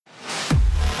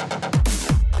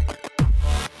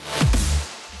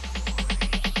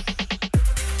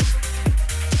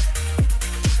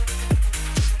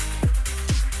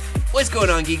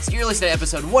going on, geeks? You're listening to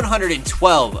episode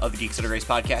 112 of the Geeks Under Grace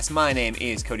podcast. My name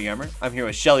is Cody Armour. I'm here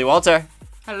with Shelly Walter.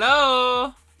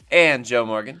 Hello. And Joe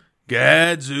Morgan.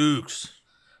 Gadzooks.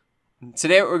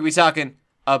 Today we're going to be talking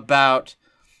about,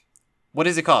 what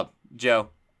is it called, Joe?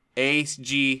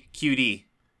 AGQD.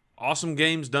 Awesome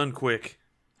games done quick.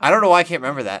 I don't know why I can't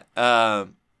remember that. We're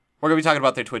going to be talking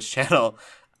about their Twitch channel,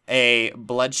 a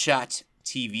Bloodshot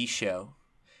TV show,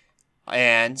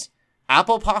 and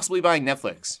Apple possibly buying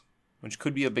Netflix, which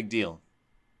could be a big deal.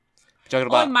 Talking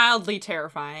about mildly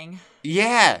terrifying.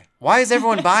 Yeah. Why is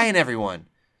everyone buying everyone?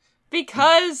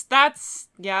 Because that's,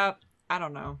 I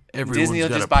don't know. Everyone's Disney will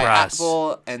got just a buy price.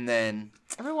 Apple, and then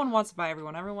Everyone wants to buy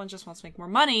everyone. Everyone just wants to make more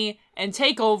money and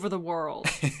take over the world.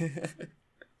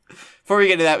 Before we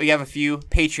get to that, we have a few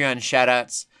Patreon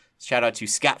shout-outs. Shout out to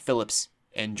Scott Phillips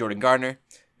and Jordan Gardner.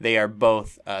 They are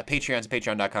both Patreons at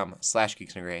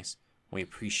patreon.com/geeksandgrace. We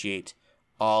appreciate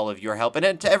all of your help. And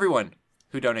then to everyone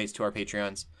who donates to our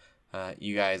Patreons,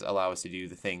 you guys allow us to do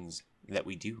the things that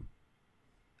we do,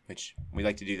 which we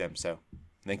like to do them, so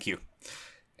thank you.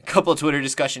 A couple of Twitter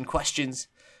discussion questions.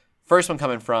 First one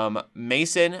coming from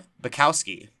Mason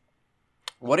Bukowski.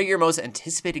 What are your most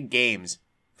anticipated games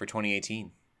for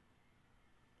 2018?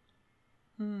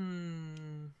 I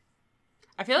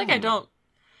feel like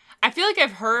I feel like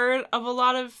I've heard of a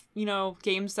lot of,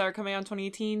 games that are coming out in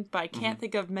 2018, but I can't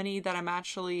think of many that I'm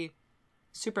actually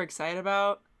super excited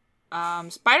about.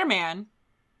 Spider-Man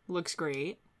looks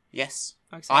great. Yes.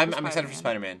 I'm I'm excited for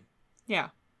Spider-Man. Yeah.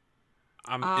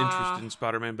 I'm interested in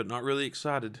Spider-Man, but not really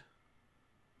excited.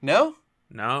 No?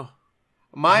 No.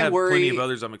 I My have worry plenty of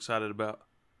others I'm excited about.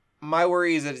 My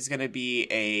worry is that it's going to be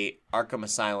a Arkham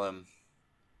Asylum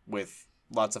with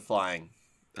lots of flying.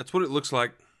 That's what it looks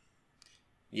like.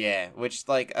 Yeah, which,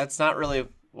 that's not really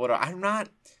what I'm not.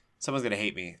 Someone's going to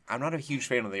hate me. I'm not a huge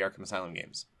fan of the Arkham Asylum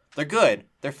games. They're good.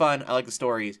 They're fun. I like the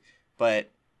stories.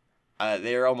 But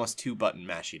they're almost too button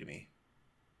mashy to me.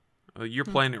 You're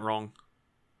playing it wrong.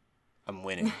 I'm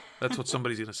winning. That's what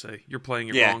somebody's going to say. You're playing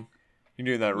it Yeah. wrong. You're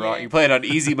doing that wrong. Yeah. You play it on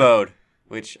easy mode,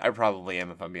 which I probably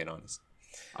am if I'm being honest.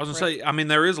 I was going to say,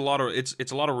 there is a lot of,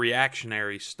 it's a lot of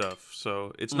reactionary stuff,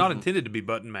 so it's not intended to be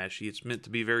button mashy. It's meant to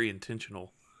be very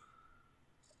intentional.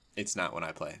 It's not when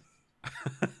I play.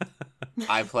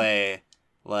 I play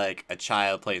like a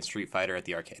child playing Street Fighter at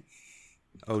the arcade.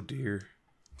 Oh, dear.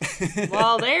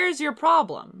 Well, there's your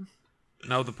problem.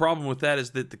 No, the problem with that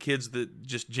is that the kids that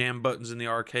just jam buttons in the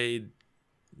arcade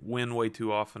win way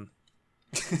too often.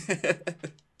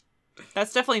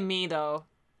 That's definitely me, though.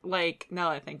 Now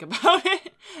that I think about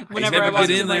it. Whenever never I watch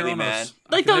get in there really on mad. us.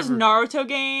 like those Naruto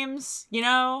games,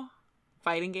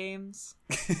 fighting games.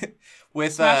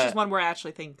 With Smash is one where I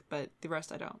actually think, but the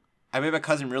rest I don't. I made my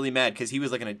cousin really mad because he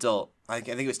was like an adult. I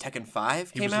think it was Tekken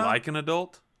 5 He came was out. like an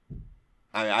adult?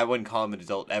 I wouldn't call him an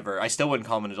adult ever. I still wouldn't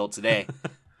call him an adult today.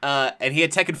 And he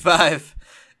had Tekken 5,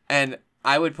 and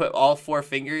I would put all 4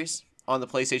 fingers on the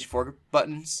PlayStation 4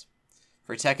 buttons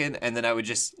for Tekken, and then I would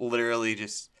just literally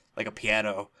like a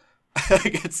piano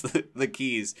against the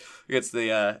keys. Against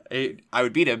I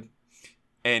would beat him,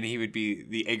 and he would be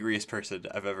the angriest person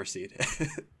I've ever seen.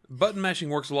 Button mashing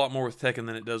works a lot more with Tekken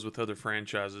than it does with other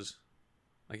franchises.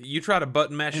 Like, you try to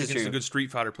button mash This is against true. a good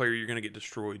Street Fighter player, you're going to get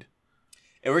destroyed.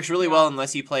 It works really well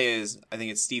unless you play as, I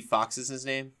think it's Steve Fox is his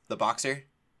name, the boxer.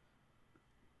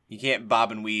 You can't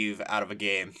bob and weave out of a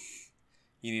game.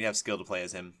 You need to have skill to play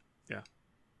as him. Yeah.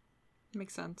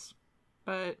 Makes sense.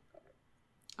 But,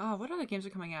 what other games are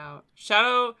coming out?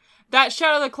 Shadow of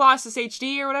the Colossus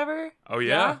HD or whatever? Oh,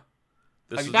 yeah?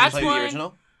 Have you That's played one- the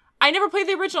original? I never played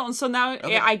the original, and so now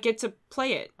Okay. I get to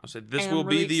play it. I said, this And will I'm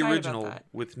be really the excited original about that.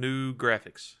 with new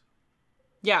graphics.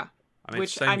 Yeah, I mean, it's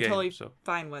which the same I'm game, totally so.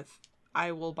 fine with.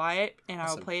 I will buy it, and I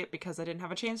Awesome. will play it because I didn't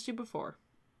have a chance to before.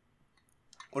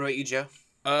 What about you, Joe?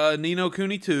 Ni no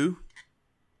Kuni 2.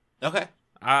 Okay.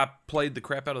 I played the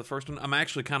crap out of the first one. I'm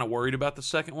actually kind of worried about the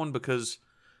second one because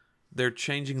they're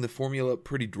changing the formula up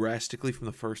pretty drastically from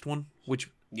the first one,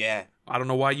 which Yeah. I don't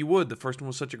know why you would. The first one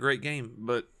was such a great game,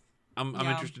 but I'm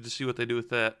Yeah. interested to see what they do with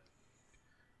that.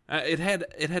 It had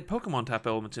Pokemon type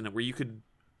elements in it where you could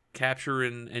capture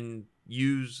and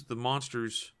use the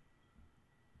monsters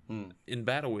in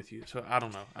battle with you. So I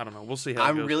don't know. We'll see how it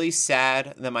I'm goes. really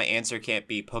sad that my answer can't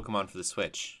be Pokemon for the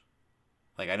Switch.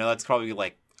 I know that's probably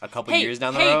a couple years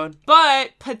down the road.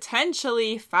 But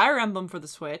potentially Fire Emblem for the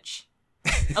Switch.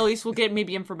 At least we'll get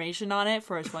maybe information on it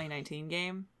for a 2019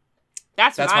 game.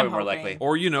 That's what I'm probably more hoping.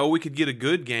 likely. Or we could get a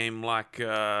good game like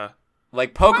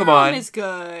Like Fire Pokemon. Emblem is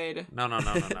good. no.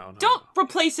 Don't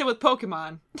replace it with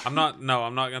Pokemon. I'm not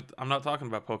talking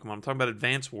about Pokemon. I'm talking about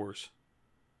Advance Wars.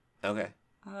 Okay.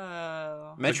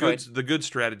 Oh. Metroid. The good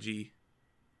strategy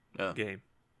Oh. game.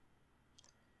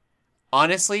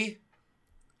 Honestly,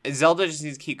 Zelda just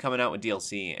needs to keep coming out with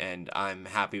DLC, and I'm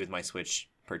happy with my Switch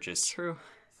purchase True.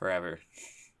 forever.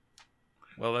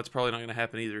 Well, that's probably not going to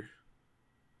happen either.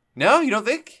 No, you don't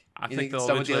think? I You think they'll it's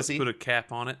done with eventually have to put a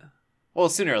cap on it. Well,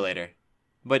 sooner or later.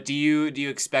 But do you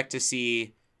expect to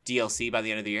see DLC by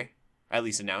the end of the year, at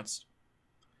least announced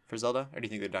for Zelda, or do you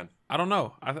think they're done? I don't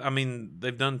know. I mean,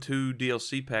 they've done 2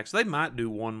 DLC packs. They might do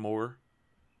one more,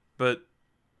 but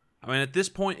I mean, at this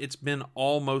point, it's been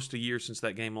almost a year since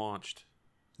that game launched.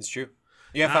 It's true.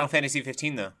 You have Final Fantasy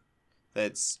 15 though.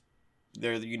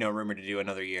 They're rumored to do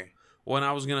another year. Well, and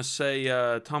I was gonna say,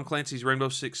 Tom Clancy's Rainbow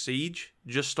Six Siege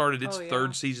just started its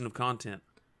 3rd season of content.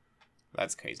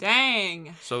 That's crazy.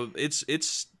 Dang. So it's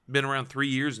been around 3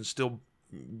 years and still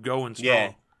going strong.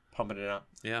 Yeah, pumping it up.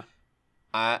 Yeah.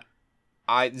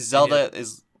 Zelda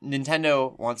is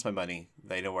Nintendo wants my money.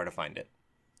 They know where to find it,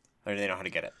 or they know how to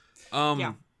get it.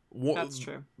 Yeah. That's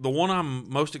true. The one I'm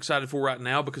most excited for right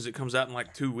now, because it comes out in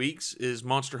like 2 weeks, is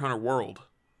Monster Hunter World.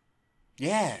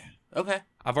 Yeah. Okay.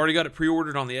 I've already got it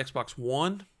pre-ordered on the Xbox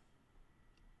One.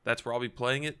 That's where I'll be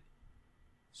playing it.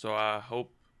 So I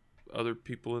hope other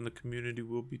people in the community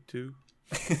will be too.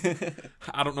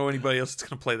 I don't know anybody else that's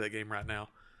going to play that game right now.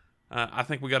 I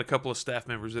think we got a couple of staff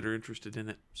members that are interested in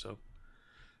it. So,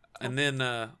 and then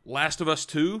Last of Us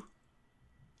 2.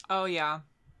 Oh, yeah.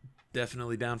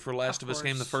 Definitely down for Last of Us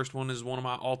game. The first one is one of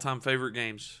my all-time favorite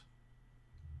games.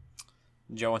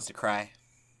 Joe wants to cry.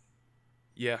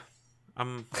 Yeah.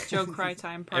 I'm Joe Cry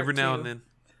Time Part every now 2. and then.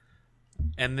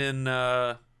 And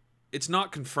then it's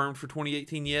not confirmed for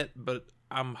 2018 yet, but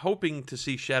I'm hoping to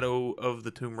see Shadow of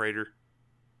the Tomb Raider.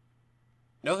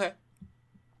 Okay.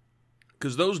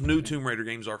 Because those new Tomb Raider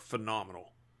games are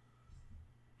phenomenal.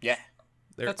 Yeah.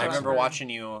 That's I what remember I've heard. watching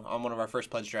you on one of our first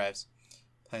pledge drives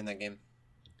playing that game.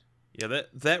 Yeah,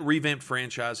 that revamped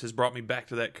franchise has brought me back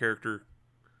to that character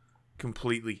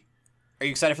completely. Are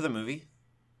you excited for the movie?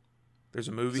 There's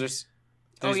a movie. There's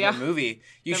yeah. a movie.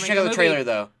 You They're should check making out a the movie. trailer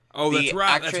though. Oh, The that's right.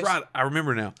 actress- That's right. I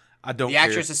remember now. I don't The care.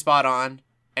 actress is spot on,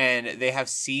 and they have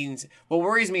scenes. What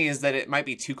worries me is that it might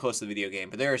be too close to the video game,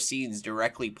 but there are scenes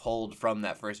directly pulled from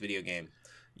that first video game.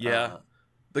 Yeah.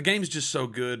 The game's just so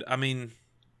good. I mean,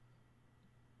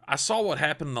 I saw what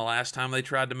happened the last time they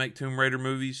tried to make Tomb Raider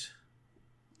movies.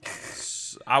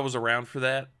 I was around for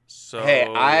that. So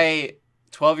Hey,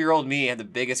 12-year-old me had the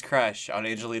biggest crush on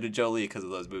Angelina Jolie because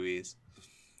of those movies.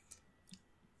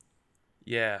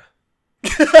 Yeah.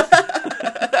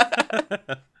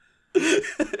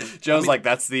 Joe's like,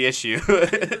 that's the issue.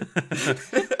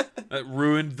 That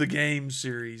ruined the game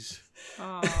series.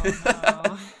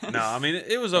 Oh, no. No, I mean,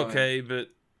 it was okay, but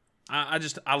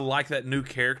I like that new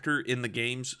character in the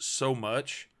games so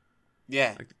much.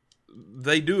 Yeah.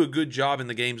 They do a good job in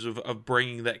the games of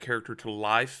bringing that character to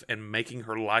life and making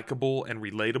her likable and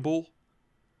relatable.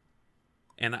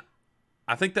 And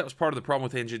I think that was part of the problem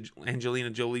with Angelina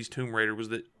Jolie's Tomb Raider, was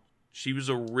that she was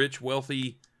a rich,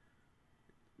 wealthy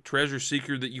treasure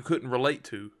seeker that you couldn't relate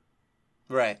to.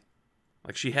 Right.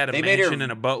 Like, she had a They made her- mansion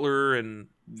and a butler and...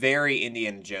 Very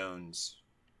Indiana Jones.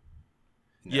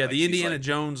 Yeah, like the she's Indiana like-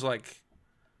 Jones, like,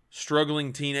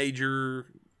 struggling teenager,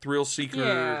 thrill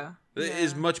seeker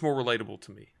is much more relatable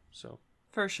to me. So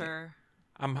For sure.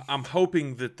 I'm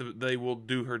hoping that they will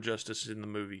do her justice in the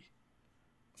movie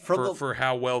For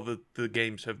how well the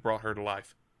games have brought her to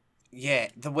life. Yeah,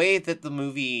 the way that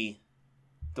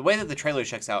the trailer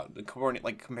checks out,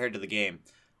 like compared to the game,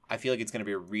 I feel like it's going to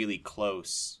be really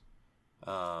close,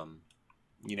 back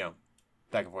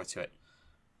and forth to it.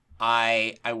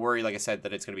 I worry, like I said,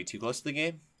 that it's going to be too close to the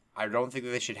game. I don't think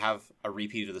that they should have a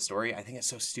repeat of the story. I think it's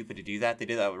so stupid to do that. They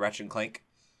did that with Ratchet and Clank.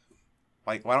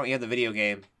 Like, why don't you have the video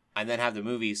game and then have the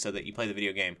movie so that you play the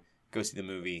video game, go see the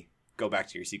movie, go back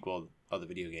to your sequel of the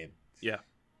video game. Yeah.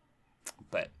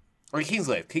 Or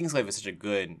Kingsglaive. Kingsglaive is such a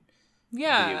good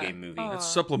Yeah. video game movie. It's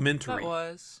supplementary That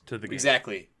was. to the game.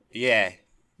 Exactly. Yeah.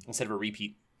 Instead of a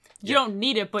repeat. You don't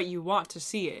need it, but you want to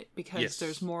see it because Yes.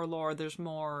 there's more lore. There's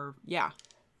more. Yeah.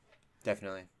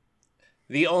 Definitely.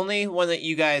 The only one that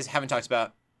you guys haven't talked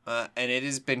about, and it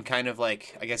has been kind of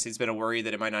like, I guess it's been a worry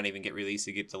that it might not even get released,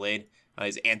 it get delayed,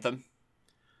 is Anthem.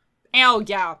 Oh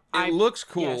yeah. It looks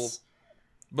cool, yes.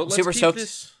 but Super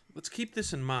stoked. let's keep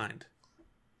this in mind.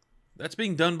 That's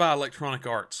being done by Electronic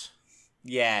Arts.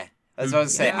 Yeah. That's what I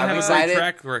was saying. Yeah. I'm Have a excited, great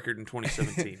track record in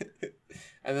 2017.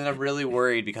 and then I'm really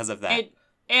worried because of that.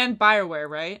 And BioWare,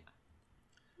 right?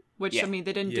 Which, Yeah. I mean,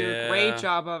 they didn't do Yeah. a great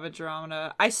job of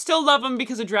Andromeda. I still love them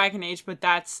because of Dragon Age, but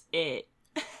that's it.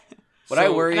 What I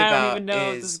worry And I don't about even know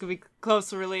if this is is, going to be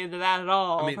closely related to that at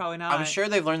all. I mean, Probably not. I'm sure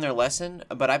they've learned their lesson,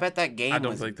 but I bet that I game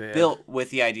don't was think they have. built with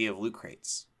the idea of loot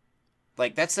crates.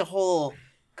 Like, that's the whole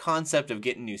concept of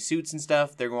getting new suits and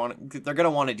stuff. They're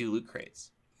gonna want to do loot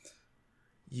crates.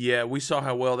 Yeah, we saw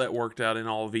how well that worked out in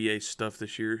all of EA's stuff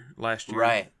last year.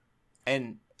 Right.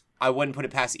 And I wouldn't put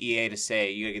it past EA to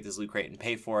say, you gotta get this loot crate and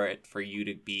pay for it for you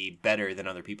to be better than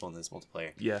other people in this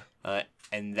multiplayer. Yeah.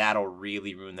 And that'll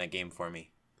really ruin that game for me.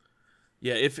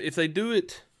 Yeah, if they do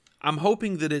it, I'm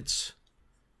hoping that it's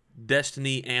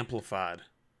Destiny amplified.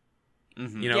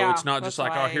 Mm-hmm. You know, Yeah, it's not just that's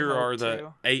like, what oh, I here are hope the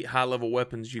too. 8 high-level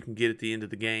weapons you can get at the end of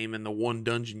the game and the one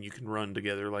dungeon you can run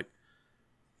together. Like,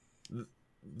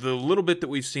 the little bit that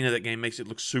we've seen of that game makes it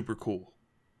look super cool.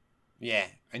 Yeah.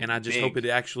 And I just big. hope it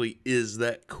actually is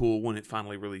that cool when it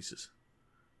finally releases.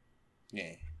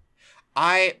 Yeah.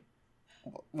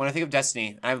 When I think of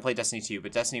Destiny, I haven't played Destiny 2,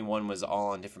 but Destiny 1 was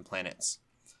all on different planets.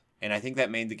 And I think that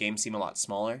made the game seem a lot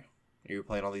smaller. You were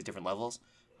playing all these different levels.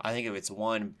 I think if it's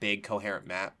one big coherent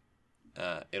map,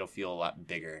 it'll feel a lot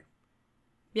bigger.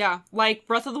 Yeah, like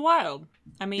Breath of the Wild.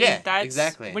 I mean, Yeah, that's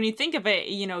exactly. when you think of it,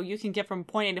 you know, you can get from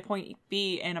point A to point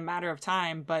B in a matter of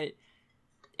time, but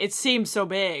it seems so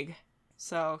big.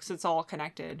 So, 'cause it's all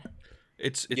connected.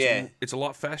 It's Yeah. it's a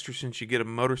lot faster since you get a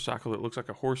motorcycle that looks like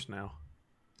a horse now.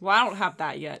 Well, I don't have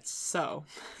that yet, so.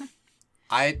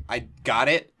 I got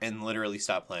it and literally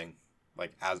stopped playing,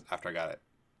 like, after I got it.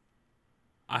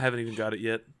 I haven't even got it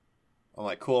yet. I'm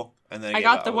like, cool. And then I gave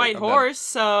got up. the was white like, I'm horse,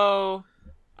 so.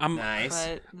 I'm done. Nice.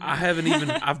 But I haven't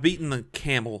even I've beaten the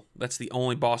camel. That's the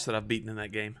only boss that I've beaten in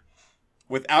that game.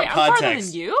 Without Wait, I'm farther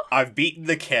context, than you? I've beaten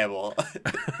the camel.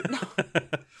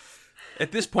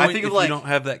 At this point, think if of, like- you don't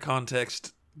have that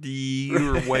context,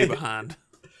 you're way behind.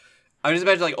 I just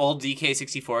imagine like old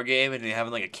DK64 game and you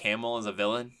having like a camel as a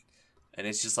villain, and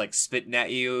it's just like spitting at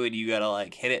you, and you gotta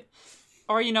like hit it.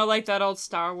 Or, you know, like that old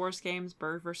Star Wars games,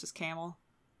 Bird versus Camel.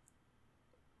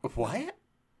 What?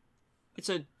 It's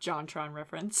a JonTron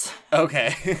reference.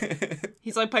 Okay.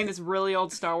 He's like playing this really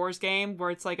old Star Wars game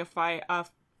where it's like a fight.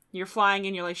 You're flying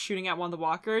and you're like shooting at one of the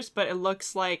walkers, but it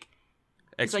looks like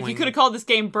it's like you could have called this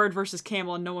game Bird versus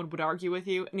Camel and no one would argue with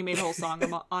you. And he made a whole song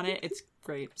on it. It's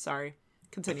great. Sorry.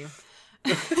 Continue.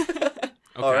 Okay,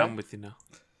 All right. I'm with you now.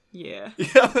 Yeah.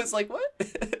 Yeah, I was like, what?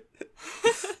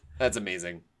 That's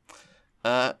amazing.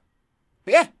 But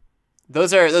yeah,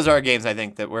 those are our games I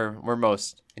think that we're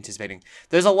most anticipating.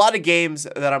 There's a lot of games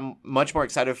that I'm much more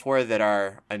excited for that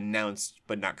are announced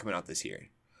but not coming out this year.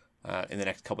 In the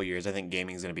next couple of years, I think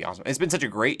gaming is going to be awesome. It's been such a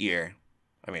great year.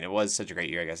 I mean, it was such a great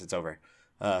year. I guess it's over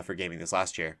for gaming this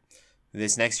last year.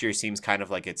 This next year seems kind of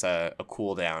like it's a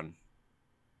cool down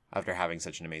after having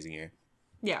such an amazing year.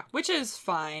 Yeah, which is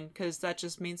fine because that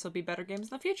just means there'll be better games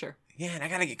in the future. Yeah, and I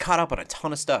gotta get caught up on a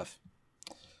ton of stuff.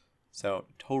 So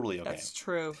totally okay. That's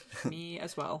true. Me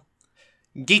as well.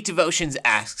 Geek Devotions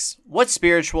asks, what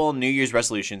spiritual New Year's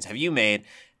resolutions have you made,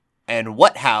 and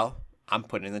how, I'm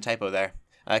putting in the typo there,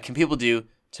 can people do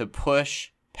to push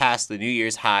past the New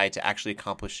Year's high to actually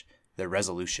accomplish their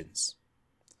resolutions?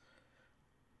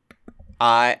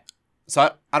 I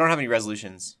don't have any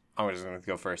resolutions. I'm just going to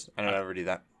go first. I don't ever do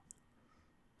that.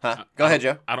 Huh? Go ahead,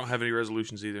 Joe. I don't have any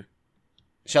resolutions either.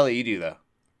 Shelly, you do, though.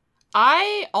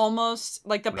 I almost,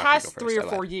 like, the I'm not gonna past go first, 3 or I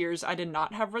 4 lied. years, I did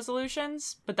not have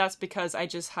resolutions, but that's because I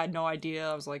just had no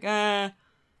idea. I was like,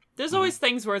 There's always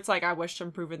things where it's like, I wish to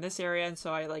improve in this area, and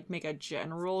so I, like, make a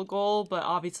general goal, but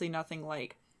obviously nothing,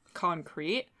 like,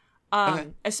 concrete. Okay.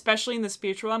 Especially in the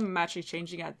spiritual realm, I'm actually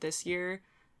changing it this year.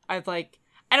 I've, like,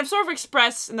 and I've sort of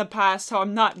expressed in the past how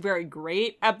I'm not very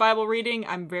great at Bible reading.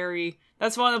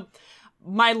 That's one of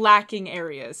my lacking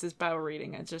areas is Bible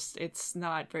reading. It's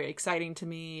not very exciting to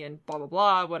me and blah, blah,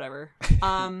 blah, whatever.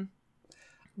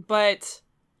 But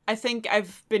I think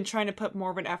I've been trying to put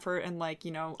more of an effort in, like,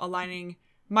 you know, aligning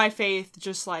my faith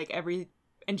just like every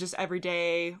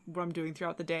day, what I'm doing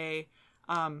throughout the day.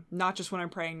 Not just when I'm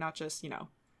praying, not just, you know,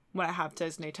 when I have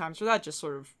designated times for that, just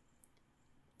sort of,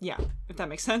 yeah, if that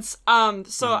makes sense.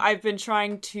 So I've been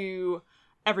trying to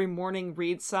every morning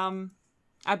read some.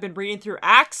 I've been reading through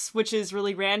Acts, which is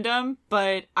really random,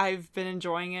 but I've been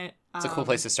enjoying it. It's a cool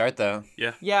place to start, though.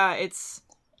 Yeah, it's,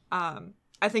 I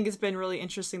think it's been really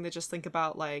interesting to just think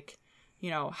about, like, you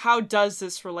know, how does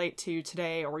this relate to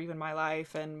today or even my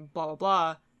life and blah,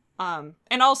 blah, blah.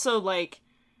 And also, like,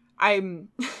 I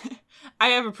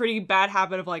have a pretty bad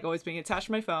habit of, like, always being attached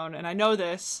to my phone, and I know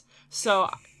this. So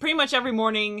pretty much every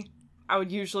morning I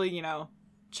would usually, you know,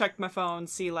 check my phone,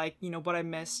 see, like, you know, what I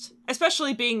missed,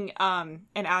 especially being an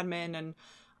admin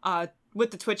and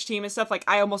with the Twitch team and stuff. Like,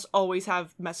 I almost always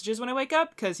have messages when I wake up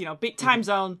because, you know, big time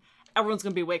zone, everyone's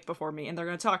gonna be awake before me and they're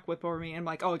gonna talk before me, and I'm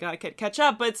like, oh, I gotta catch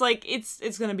up, but it's like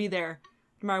it's gonna be there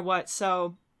no matter what.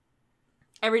 So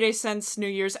every day since New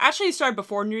Year's. Actually, it started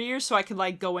before New Year's, so I could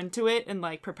like go into it and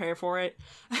like prepare for it.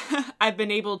 I've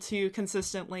been able to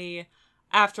consistently,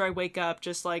 after I wake up,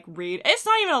 just like read. It's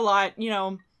not even a lot, you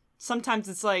know. Sometimes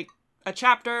it's like a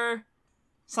chapter.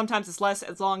 Sometimes it's less,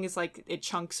 as long as like it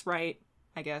chunks right.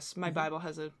 I guess my Bible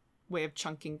has a way of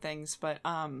chunking things, but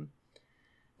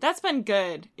that's been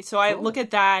good. So I look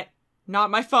at that, not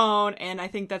my phone, and I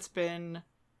think that's been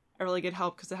a really good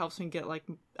help because it helps me get like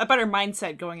a better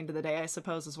mindset going into the day, I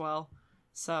suppose, as well.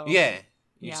 So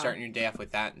you're starting your day off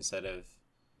with that instead of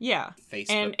Facebook.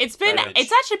 And it's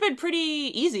actually been pretty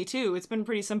easy too. It's been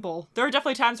pretty simple. There are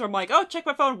definitely times where I'm like, oh, check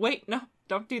my phone. Wait, no,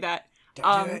 don't do that.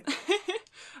 Don't do it.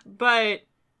 But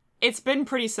it's been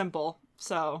pretty simple.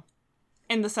 So,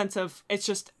 in the sense of it's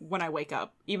just when I wake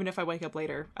up. Even if I wake up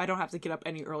later, I don't have to get up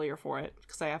any earlier for it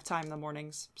because I have time in the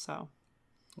mornings. So,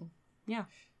 yeah.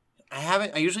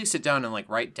 I usually sit down and like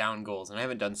write down goals, and I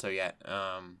haven't done so yet.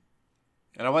 And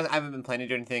I haven't been planning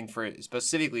to do anything for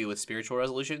specifically with spiritual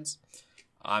resolutions.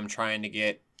 I'm trying to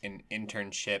get an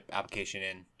internship application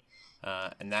in,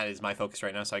 and that is my focus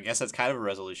right now. So I guess that's kind of a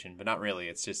resolution, but not really.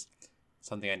 It's just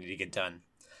something I need to get done.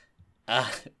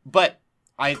 But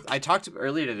I talked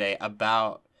earlier today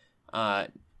about how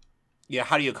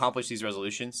do you accomplish these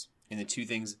resolutions, and the two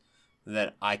things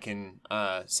that I can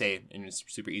say, and it's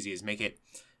super easy, is make it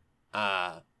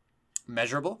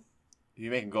measurable. If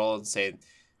you make a goal and say,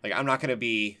 like, I'm not going to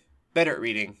be better at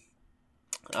reading,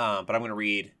 but I'm going to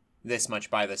read this much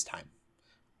by this time.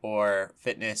 Or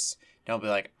fitness, don't be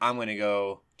like, I'm going to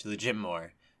go to the gym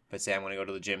more, but say I'm going to go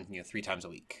to the gym 3 times a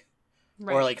week.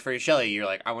 Right. Or like for Shelly, you're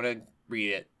like, I want to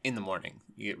read it in the morning.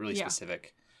 You get really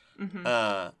specific.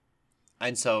 Mm-hmm.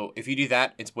 And so if you do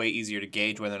that, it's way easier to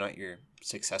gauge whether or not you're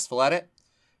successful at it.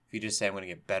 If you just say I'm going to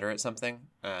get better at something,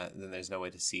 then there's no way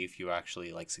to see if you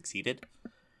actually like succeeded.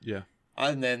 Yeah.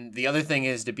 And then the other thing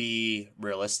is to be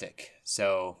realistic.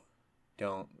 So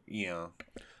don't,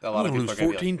 a lot of people lose are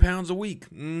going to 14 be like, pounds a week.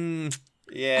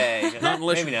 Yeah. Not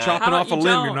unless you're not. chopping off a limb,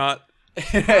 don't? you're not.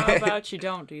 How about you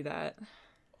don't do that?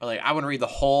 Or like, I want to read the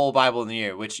whole Bible in the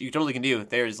year, which you totally can do.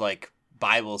 There's like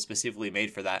Bibles specifically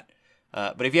made for that.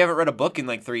 But if you haven't read a book in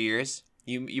like 3 years,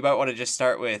 you might want to just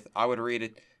start with, I would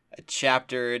read a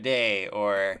chapter a day,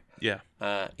 or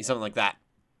something like that.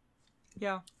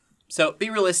 Yeah. So be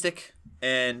realistic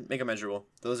and make it measurable.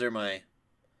 Those are my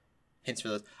hints for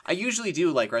those. I usually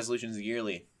do like resolutions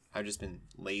yearly. I've just been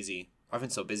lazy. I've been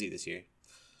so busy this year.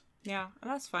 Yeah,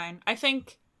 that's fine. I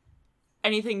think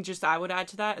anything just I would add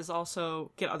to that is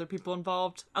also get other people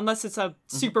involved. Unless it's a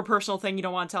super personal thing you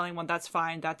don't want to tell anyone, that's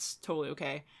fine. That's totally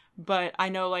okay. But I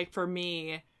know, like, for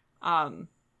me,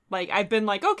 like, I've been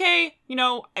like, okay,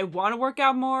 I want to work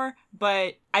out more,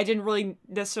 but I didn't really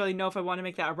necessarily know if I want to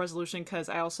make that a resolution because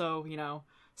I also,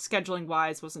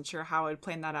 scheduling-wise, wasn't sure how I'd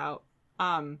plan that out.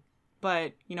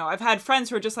 But, I've had friends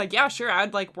who are just like, yeah, sure,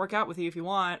 I'd, like, work out with you if you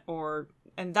want,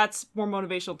 and that's more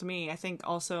motivational to me. I think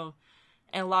also,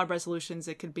 in a lot of resolutions,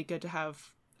 it could be good to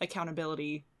have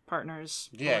accountability partners.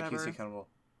 Yeah, it keeps you accountable.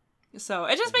 So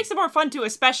it just makes it more fun too,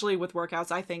 especially with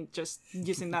workouts. I think just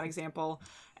using that example,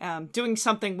 doing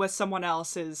something with someone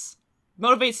else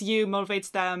motivates you,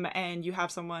 motivates them, and you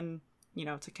have someone,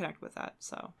 to connect with that.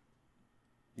 So,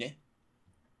 yeah,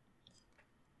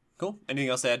 cool. Anything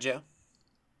else to add, Joe?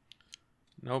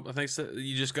 Nope. I think so.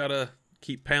 You just gotta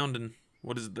keep pounding.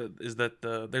 What is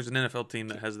that? There's an NFL team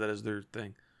that has that as their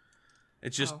thing.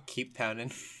 It's just keep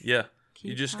pounding. Yeah,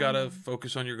 you just gotta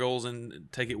focus on your goals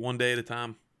and take it one day at a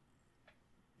time.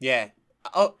 Yeah.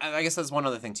 Oh, I guess that's one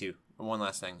other thing too. One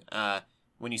last thing.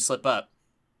 When you slip up,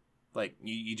 like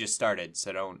you just started,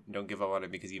 so don't give up on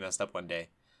it because you messed up one day.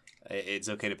 It's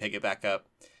okay to pick it back up,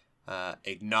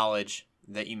 acknowledge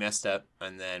that you messed up,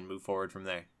 and then move forward from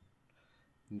there.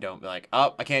 Don't be like,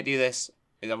 oh, I can't do this.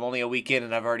 I'm only a week in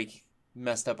and I've already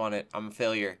messed up on it. I'm a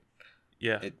failure.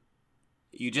 Yeah.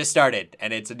 You just started,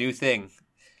 and it's a new thing.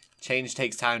 Change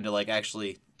takes time to like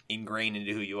actually ingrain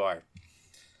into who you are.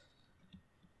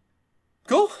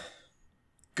 Cool.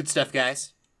 Good stuff,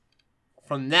 guys.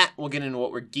 From that, we'll get into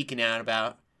what we're geeking out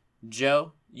about.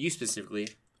 Joe, you specifically.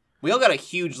 We all got a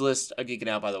huge list of geeking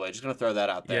out, by the way. Just going to throw that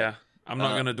out there. Yeah. I'm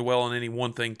not going to dwell on any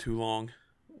one thing too long.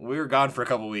 We were gone for a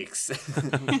couple weeks.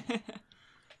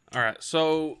 All right.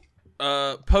 So,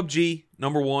 PUBG,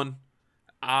 number 1.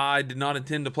 I did not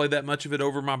intend to play that much of it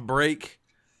over my break,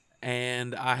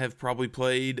 and I have probably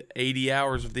played 80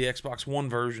 hours of the Xbox One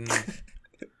version.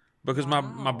 Because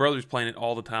my brother's playing it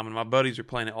all the time, and my buddies are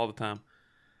playing it all the time.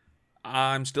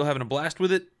 I'm still having a blast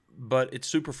with it, but it's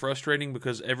super frustrating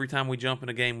because every time we jump in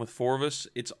a game with 4 of us,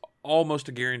 it's almost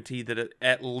a guarantee that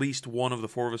at least one of the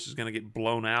 4 of us is going to get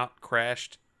blown out,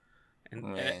 crashed, and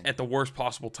Man. at the worst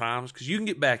possible times, because you can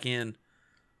get back in,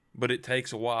 but it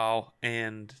takes a while,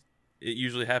 and it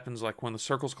usually happens like when the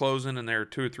circle's closing and there are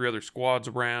 2 or 3 other squads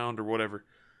around or whatever.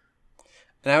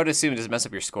 And I would assume it does mess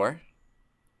up your score.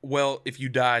 Well, if you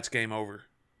die, it's game over.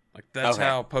 Like that's Okay.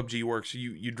 how PUBG works.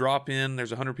 You drop in.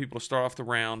 There's 100 people to start off the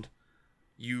round.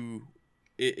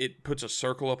 It puts a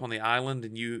circle up on the island,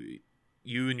 and you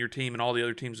and your team and all the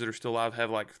other teams that are still alive have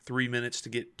like 3 minutes to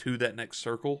get to that next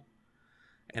circle.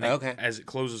 And Okay. as it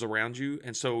closes around you,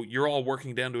 and so you're all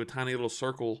working down to a tiny little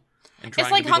circle and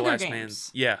trying like to be Hunger the last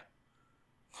Games. man. Yeah.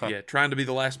 Huh. Yeah, trying to be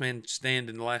the last man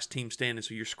standing, the last team standing.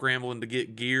 So you're scrambling to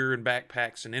get gear and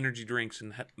backpacks and energy drinks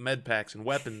and med packs and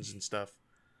weapons and stuff.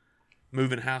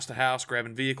 Moving house to house,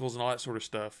 grabbing vehicles and all that sort of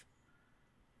stuff.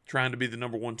 Trying to be the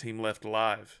number 1 team left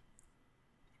alive.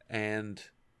 And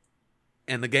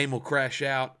the game will crash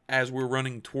out as we're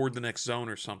running toward the next zone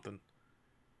or something.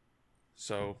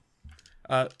 So,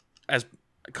 as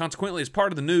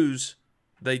part of the news,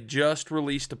 they just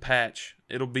released a patch.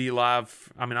 It'll be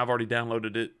live. I mean, I've already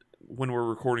downloaded it when we're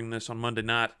recording this on Monday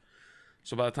night.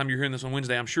 So by the time you're hearing this on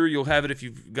Wednesday, I'm sure you'll have it if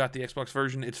you've got the Xbox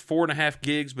version. It's 4.5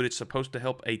 gigs, but it's supposed to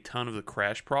help a ton of the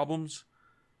crash problems.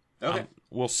 Okay.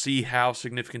 We'll see how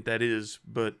significant that is,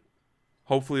 but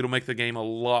hopefully it'll make the game a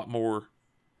lot more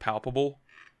palpable.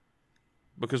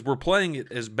 Because we're playing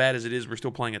it as bad as it is, we're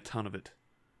still playing a ton of it.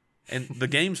 And the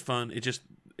game's fun,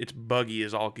 it's buggy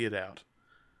as all get out.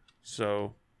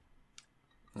 So,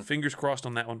 fingers crossed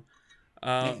on that one.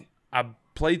 I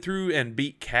played through and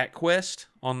beat Cat Quest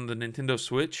on the Nintendo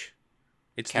Switch.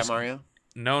 It's Cat Mario?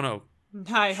 No,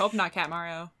 I hope not Cat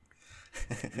Mario.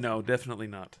 no, definitely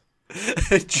not.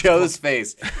 Joe's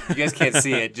face. You guys can't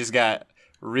see it. Just got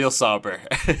real somber.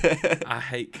 I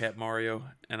hate Cat Mario,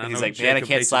 and I He's know like, man, I Jacob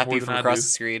can't hates it slap more you than from I across do. the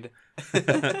screen.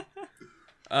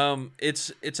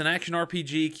 It's an action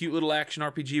RPG, cute little action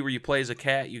RPG where you play as a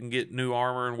cat. You can get new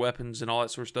armor and weapons and all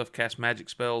that sort of stuff, cast magic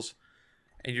spells,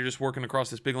 and you're just working across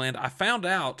this big land. I found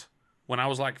out when I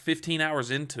was like 15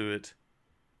 hours into it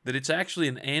that it's actually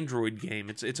an Android game.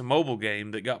 It's a mobile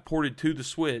game that got ported to the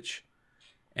Switch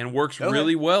and works Okay.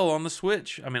 really well on the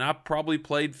Switch. I mean, I probably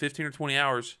played 15 or 20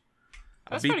 hours.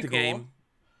 That's I beat pretty the cool. game.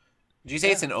 Did you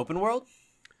say it's an open world?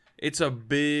 It's a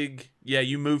big,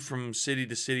 you move from city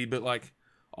to city, but like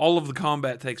all of the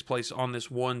combat takes place on this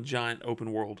one giant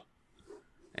open world,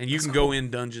 and you can go in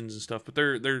dungeons and stuff. But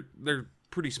they're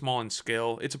pretty small in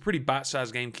scale. It's a pretty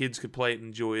bite-sized game. Kids could play it and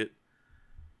enjoy it.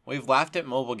 We've laughed at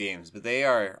mobile games, but they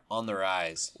are on the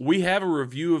rise. We have a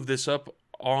review of this up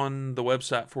on the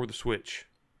website for the Switch.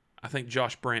 I think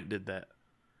Josh Brandt did that.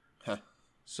 Huh.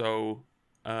 So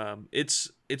it's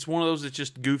one of those that's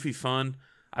just goofy fun.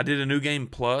 I did a new game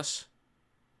plus,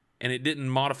 and it didn't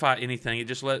modify anything. It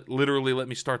just literally let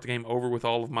me start the game over with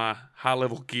all of my high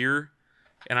level gear,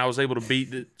 and I was able to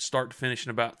beat it start to finish in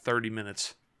about 30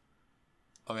 minutes.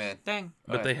 Oh, man. Dang.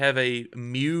 But Okay. they have a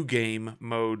Mew game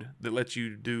mode that lets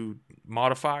you do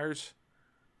modifiers.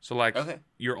 So like Okay.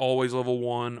 you're always level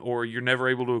 1, or you're never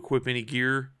able to equip any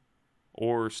gear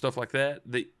or stuff like that.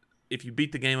 If you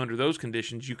beat the game under those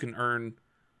conditions, you can earn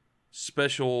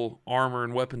special armor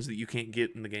and weapons that you can't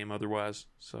get in the game otherwise.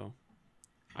 So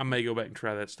I may go back and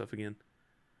try that stuff again.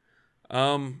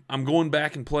 I'm going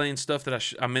back and playing stuff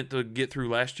that I meant to get through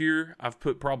last year. I've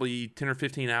put probably 10 or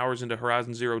 15 hours into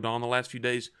Horizon Zero Dawn the last few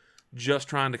days, just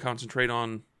trying to concentrate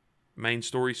on main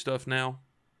story stuff now.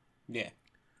 Yeah.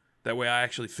 That way I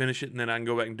actually finish it, and then I can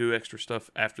go back and do extra stuff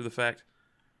after the fact.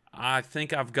 I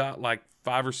think I've got like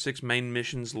 5 or 6 main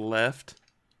missions left,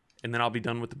 and then I'll be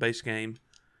done with the base game.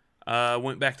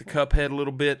 Went back to Cuphead a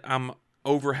little bit. I'm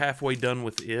over halfway done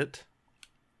with it.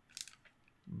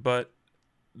 But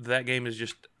that game is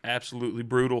just absolutely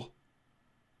brutal.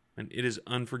 And it is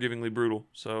unforgivingly brutal.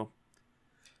 So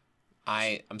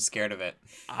I'm scared of it.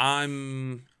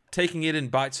 I'm taking it in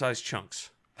bite-sized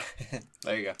chunks.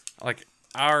 There you go. Like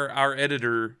our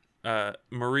editor,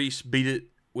 Maurice, beat it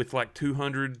with like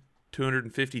 200,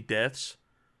 250 deaths.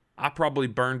 I probably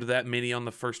burned that many on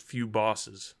the first few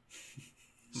bosses.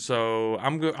 So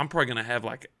I'm probably going to have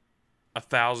like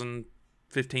 1,000,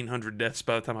 1,500 deaths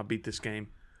by the time I beat this game.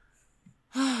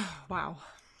 Wow.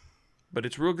 But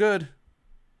it's real good.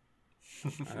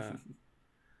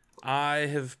 I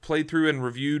have played through and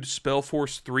reviewed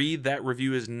Spellforce 3. That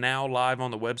review is now live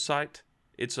on the website.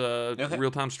 It's a Okay.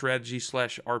 real-time strategy /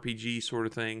 RPG sort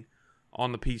of thing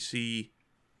on the PC.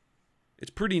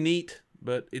 It's pretty neat,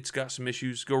 but it's got some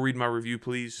issues. Go read my review,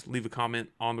 please. Leave a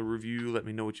comment on the review. Let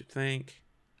me know what you think.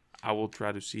 I will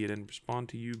try to see it and respond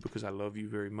to you because I love you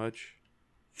very much.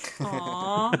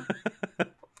 Aww.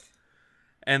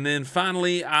 And then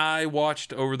finally, I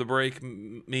watched over the break.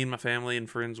 Me and my family and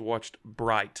friends watched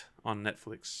Bright on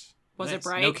Netflix. Was it Nice.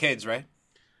 Bright? No kids, right?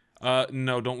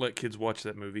 No, don't let kids watch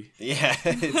that movie. Yeah,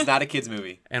 it's not a kids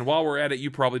movie. And while we're at it,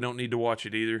 you probably don't need to watch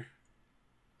it either.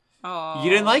 Oh. You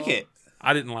didn't like it?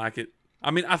 I didn't like it.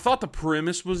 I mean, I thought the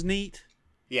premise was neat.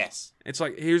 Yes. It's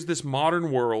like, here's this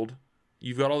modern world.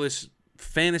 You've got all this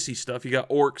fantasy stuff. You got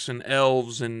orcs and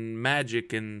elves and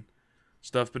magic and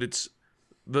stuff, but it's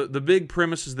the big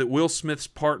premise is that Will Smith's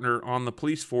partner on the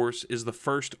police force is the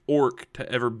first orc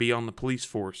to ever be on the police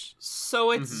force.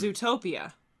 So it's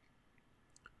Zootopia.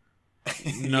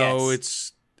 No,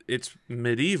 Yes. it's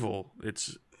medieval.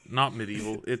 It's not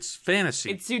medieval. It's fantasy.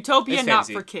 It's Zootopia, It's not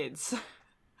fantasy. for kids.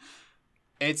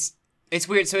 It's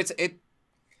weird. So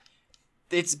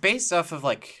it's based off of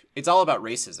like it's all about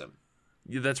racism.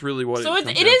 Yeah, that's really what So it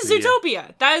it comes is down to,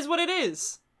 Zootopia. That is what it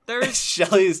is. There's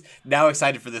Shelly's now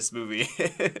excited for this movie.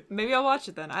 maybe I'll watch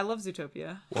it then. I love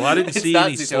Zootopia. Well, I didn't It's see not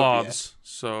any Zootopia. slobs,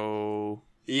 so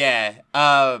Yeah.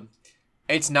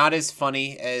 It's not as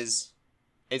funny as.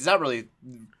 It's not really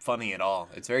funny at all.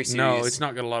 It's very serious. no, it's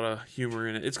not got a lot of humor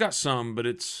in it. It's got some, but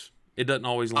it doesn't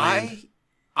always land.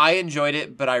 I enjoyed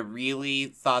it, but I really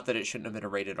thought that it shouldn't have been a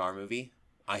rated R movie.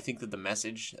 I think that the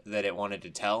message that it wanted to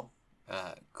tell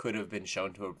could have been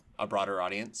shown to a broader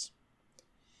audience.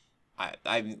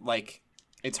 I like.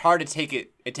 It's hard to take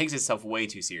it. It takes itself way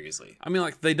too seriously. I mean,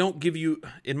 like, they don't give you,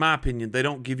 in my opinion, they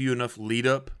don't give you enough lead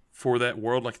up for that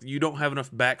world. Like, you don't have enough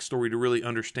backstory to really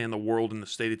understand the world and the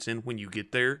state it's in when you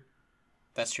get there.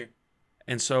 That's true.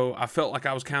 And so I felt like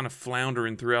I was kind of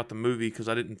floundering throughout the movie because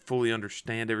I didn't fully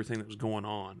understand everything that was going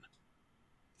on.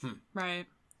 Right.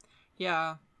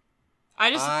 Yeah.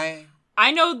 I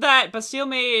I know that Bastille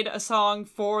made a song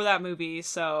for that movie,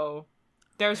 so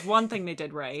there's one thing they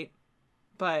did right.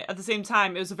 But at the same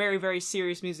time, it was a very, very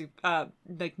serious music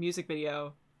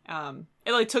video.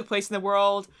 It like took place in the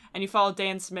world, and you follow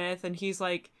Dan Smith, and he's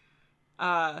like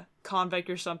convict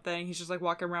or something. He's just like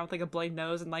walking around with like a bloody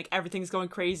nose, and like everything's going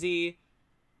crazy.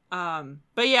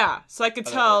 But yeah, so I could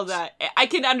tell that I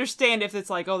can understand if it's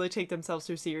like, oh, they take themselves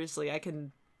too seriously. I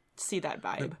can see that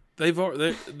vibe.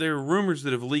 There are rumors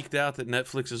that have leaked out that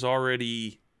Netflix is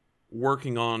already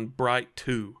working on Bright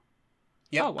 2.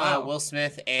 Yep. Oh, wow. Will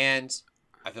Smith and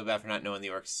I feel bad for not knowing the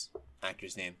orc's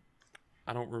actor's name.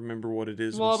 I don't remember what it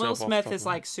is. Well, myself Will off the Smith top is of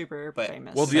my- like super But-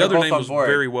 famous. Well, the They're other both name on was board.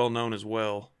 very well known as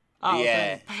well. oh,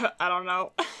 Yeah. okay. I don't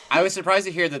know. I was surprised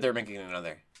to hear that they're making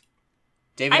another.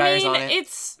 David I Ayer's mean, on it.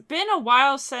 it's been a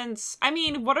while since. I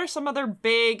mean, what are some other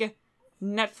big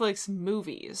Netflix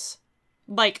movies?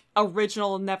 Like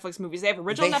original Netflix movies. They have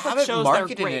original They Netflix haven't shows that are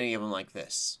marketed great. any of them like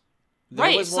this. There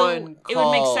Right, was so one it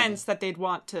would make called- sense that they'd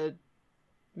want to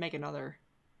make another.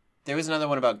 There was another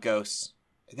one about ghosts.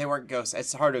 They weren't ghosts.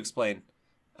 It's hard to explain.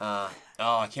 I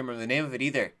can't remember the name of it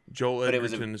either. Joel But it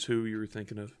was Edgerton is who you were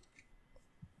thinking of.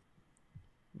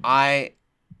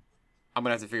 I'm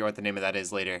gonna have to figure out what the name of that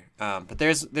is later. But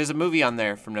there's a movie on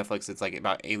there from Netflix that's like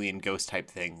about alien ghost type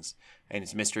things, and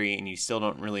it's a mystery, and you still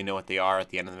don't really know what they are at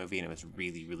the end of the movie, and it was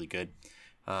really really good.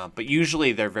 But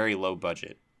usually they're very low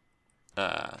budget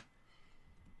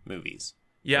movies.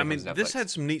 Yeah, I when it mean, comes to this Netflix. had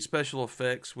some neat special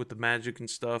effects with the magic and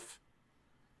stuff.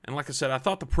 And like I said, I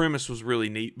thought the premise was really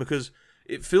neat because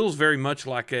it feels very much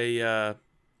like a,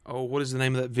 what is the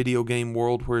name of that video game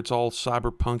world where it's all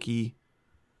cyberpunky?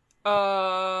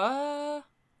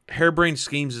 Harebrained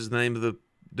Schemes is the name of the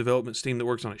development team that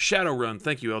works on it. Shadowrun.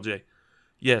 Thank you, LJ.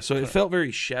 Yeah, so it felt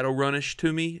very Shadowrun-ish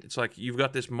to me. It's like you've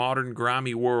got this modern,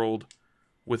 grimy world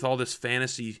with all this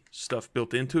fantasy stuff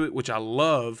built into it, which I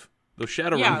love. Those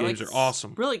Shadowrun games it's are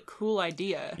awesome. Really cool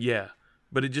idea. Yeah,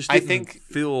 but it just I didn't think-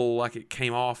 feel like it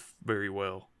came off very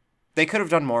well. They could have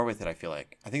done more with it, I feel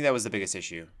like. I think that was the biggest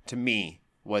issue to me,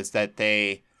 was that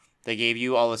they gave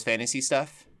you all this fantasy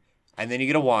stuff, and then you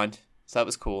get a wand, so that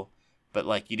was cool. But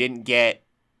like you didn't get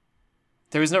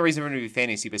there was no reason for it to be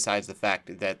fantasy besides the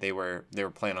fact that they were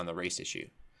playing on the race issue.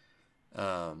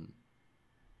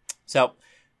 So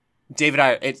David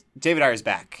Ayer's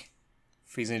back.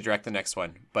 He's going to direct the next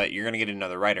one, but you're going to get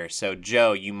another writer. So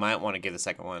Joe, you might want to give the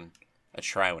second one a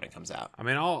try when it comes out. I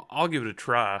mean, I'll give it a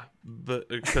try, but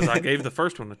because I gave the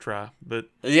first one a try. But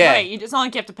Yeah, Right, it's not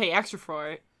like you have to pay extra for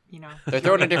it, you know. they're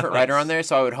throwing a different writer on there,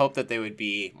 so I would hope that they would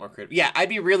be more creative. Yeah, I'd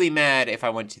be really mad if I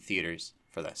went to theaters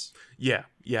for this. yeah,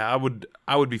 I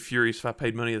would be furious if I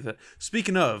paid money for that.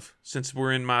 Speaking of, since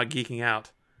we're in my geeking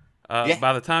out, Yeah.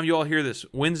 by the time you all hear this,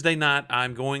 Wednesday night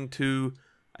I'm going to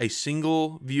a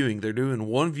single viewing. They're doing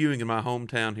one viewing in my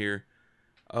hometown here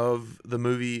of the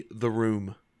movie The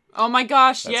Room. Oh my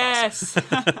gosh, That's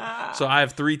yes. So I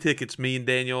have 3 tickets. Me and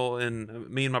Daniel and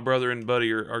me and my brother and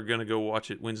Buddy are going to go watch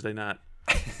it Wednesday night.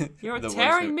 You're The worst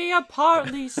tearing movie. me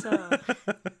apart, Lisa.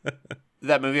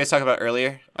 That movie I was talking about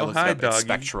earlier, I Oh, looked hi, it up. It's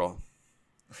doggy. Spectral.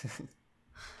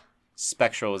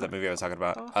 Spectral was that movie I was talking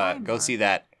about. Oh, hi, Go Mark. see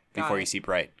that Got before it. you see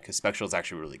Bright, because Spectral is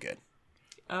actually really good.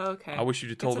 Okay. I wish you'd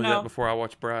have Good told to me know. that before I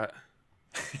watched Bright.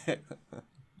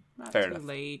 Not Fair too enough.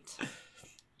 late.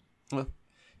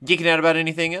 Geeking out about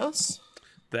anything else?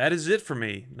 That is it for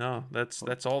me. No,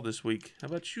 that's all this week. How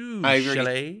about you, I already-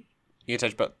 Chalet? You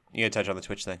can touch on the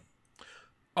Twitch thing.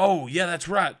 Oh, yeah, that's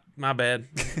right. My bad.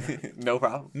 No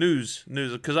problem. News,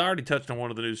 because I already touched on one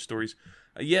of the news stories.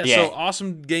 Yeah, Yeah. so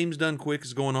Awesome Games Done Quick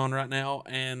is going on right now,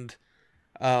 and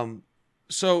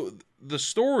so the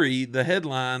story, the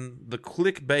headline, the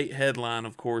clickbait headline,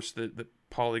 of course, that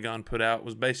Polygon put out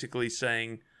was basically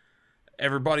saying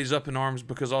everybody's up in arms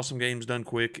because Awesome Games Done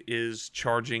Quick is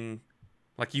charging,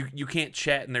 like you can't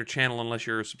chat in their channel unless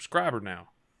you're a subscriber now,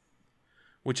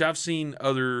 which I've seen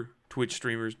other Twitch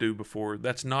streamers do before.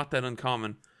 That's not that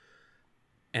uncommon.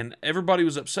 And everybody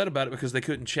was upset about it because they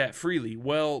couldn't chat freely.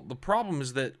 Well, the problem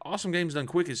is that Awesome Games Done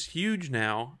Quick is huge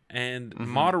now, and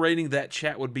moderating that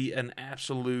chat would be an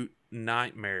absolute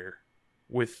nightmare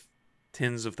with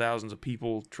tens of thousands of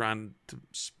people trying to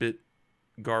spit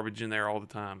garbage in there all the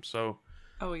time. So,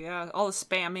 Oh yeah, all the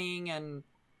spamming and.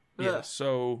 yeah. Ugh.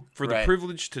 So, for the Right.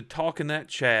 privilege to talk in that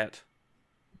chat,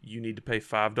 you need to pay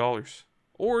 $5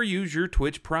 or use your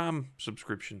Twitch Prime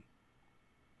subscription.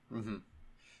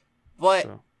 But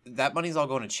So. that money's all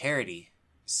going to charity,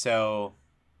 so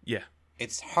Yeah.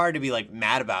 it's hard to be like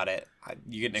mad about it.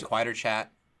 You get in a quieter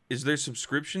chat. Is there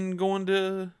subscription going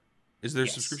to? Is there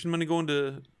Yes. subscription money going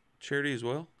to charity as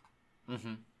well?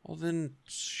 Mm-hmm. Well, then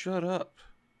shut up.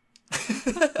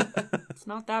 It's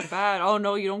not that bad. Oh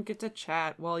no, you don't get to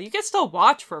chat. Well, you can still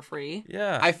watch for free.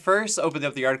 Yeah. I first opened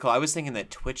up the article. I was thinking that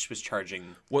Twitch was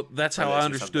charging. Well, that's for how this I or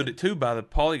understood something. it too by the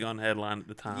Polygon headline at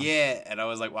the time. Yeah, and I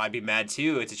was like, well, I'd be mad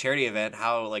too. It's a charity event.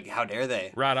 How dare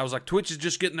they? Right. I was like, Twitch is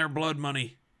just getting their blood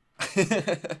money.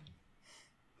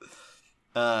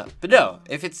 But no,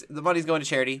 if it's the money's going to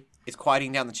charity, it's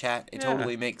quieting down the chat. It Yeah.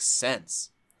 totally makes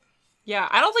sense. Yeah,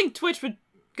 I don't think Twitch would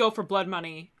go for blood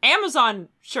money. Amazon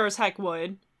sure as heck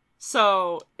would.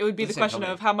 So it would be It's the the same question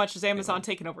company. of how much is Amazon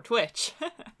taking over Twitch,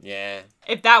 Yeah.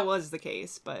 if that was the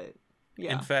case. But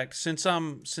yeah, In fact, since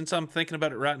I'm thinking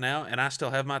about it right now, and I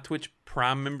still have my Twitch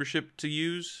Prime membership to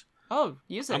use, oh,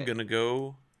 use it. I'm gonna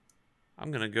go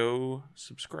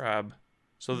subscribe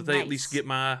so that they at least Nice. get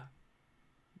my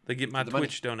The money.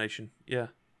 Twitch donation. Yeah.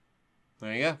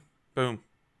 There you Boom.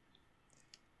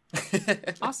 go.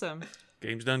 Awesome,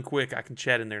 Game's done quick. I can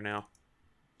chat in there now.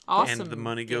 awesome. the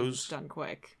money games goes done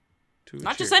quick. To a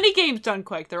Not just charity. any games done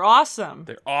quick. They're awesome.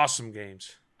 They're awesome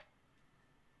games.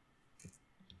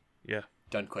 Yeah.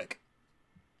 Done quick.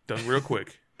 Done real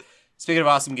quick. Speaking of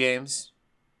awesome games,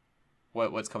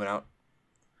 what's coming out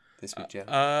this week,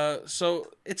 Jeff? So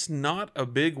it's not a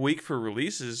big week for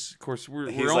releases. Of course, we're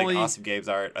He's only like awesome games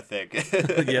aren't a thing.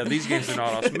 yeah, these games are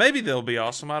not awesome. Maybe they'll be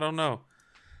awesome. I don't know.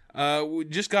 We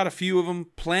just got a few of them.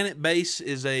 Planet Base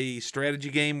is a strategy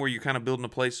game where you're kind of building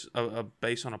a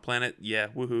base on a planet. Yeah,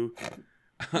 woohoo.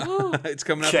 Woo. It's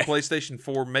coming out Okay. to PlayStation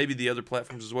 4, maybe the other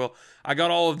platforms as well. I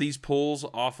got all of these pulls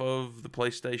off of the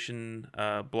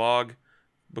PlayStation blog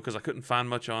because I couldn't find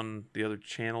much on the other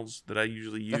channels that I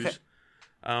usually use.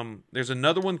 Okay. There's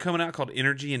another one coming out called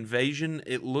Energy Invasion.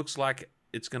 It looks like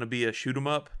it's going to be a shoot 'em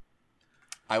up.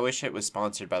 I wish it was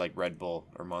sponsored by like Red Bull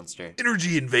or Monster.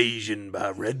 Energy Invasion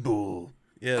by Red Bull.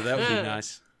 Yeah, that would be Ugh.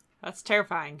 nice. That's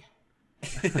terrifying.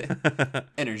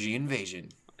 Energy Invasion.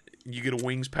 You get a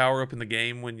wings power up in the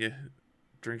game when you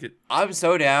drink it. I'm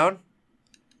so down.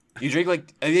 You drink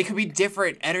like they could be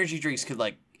different energy drinks could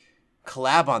like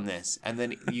collab on this, and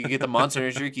then you get the Monster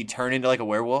Energy drink. You turn into like a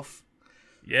werewolf.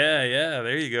 Yeah,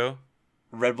 there you go.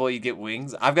 Red Bull, you get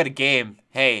wings. I've got a game.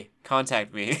 Hey,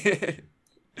 contact me.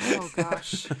 Oh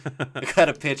gosh. I got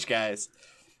a pitch, guys.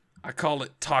 I call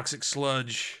it Toxic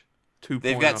Sludge 2.0.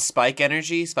 They've got Spike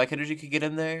Energy. Spike Energy could get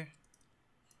in there.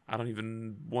 I don't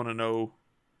even want to know.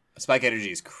 Spike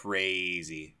Energy is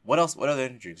crazy. What else? What other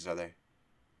energy drinks are there?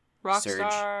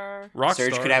 Rockstar. Rockstar,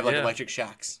 Surge could have like yeah. electric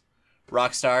shocks.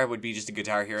 Rockstar would be just a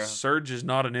Guitar Hero. Surge is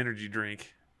not an energy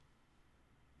drink.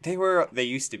 They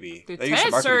used to be. Dude, They used to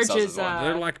Ted market Surge themselves is, as one.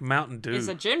 They're like Mountain Dew. Is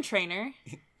a gym trainer.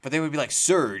 But they would be like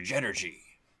Surge Energy.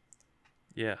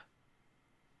 Yeah.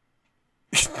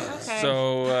 Okay.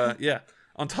 So, yeah.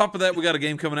 On top of that, we got a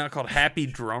game coming out called Happy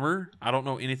Drummer. I don't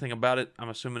know anything about it. I'm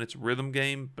assuming it's a rhythm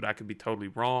game, but I could be totally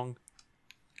wrong.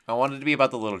 I wanted it to be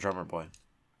about the little drummer boy.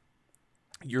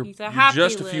 You're He's a you're happy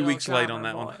just a few little weeks late on drummer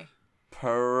that one. boy.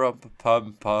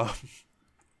 Pum.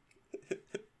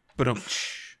 But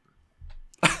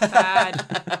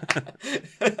Bad.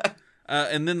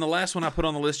 and then the last one I put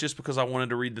on the list just because I wanted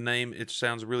to read the name. It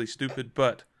sounds really stupid,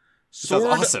 but Sounds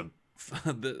awesome.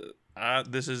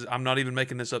 I'm not even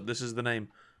making this up. This is the name.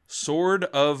 Sword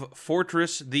of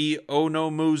Fortress the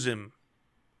Onomuzim.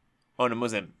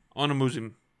 Onamuzim.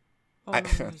 Onomuzim. I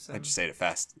just say it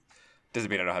fast. Doesn't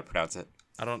mean I know how to pronounce it.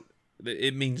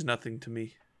 It means nothing to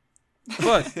me.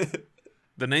 But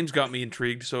the name's got me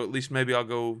intrigued, so at least maybe I'll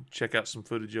go check out some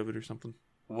footage of it or something.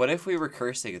 What if we were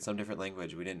cursing in some different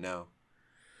language we didn't know?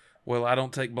 Well, I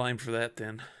don't take blame for that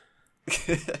then.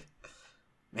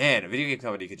 Man, a video game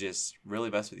company could just really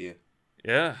mess with you.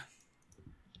 Yeah.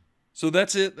 So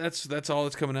that's it. That's all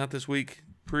that's coming out this week.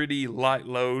 Pretty light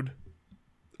load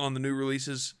on the new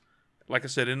releases. Like I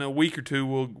said, in a week or two,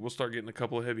 we'll start getting a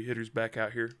couple of heavy hitters back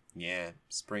out here. Yeah,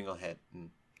 spring will hit.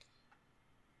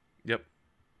 Yep.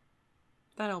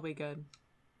 That'll be good.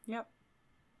 Yep.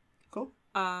 Cool.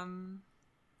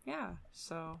 Yeah.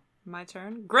 So my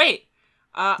turn. Great.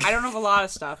 I don't have a lot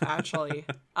of stuff actually.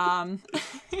 I'm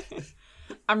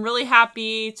really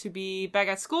happy to be back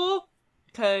at school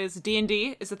because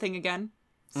D&D is a thing again.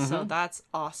 So that's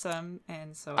awesome.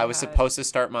 And so I was supposed to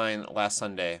start mine last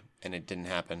Sunday, and it didn't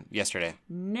happen yesterday.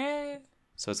 No.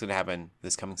 So it's going to happen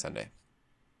this coming Sunday.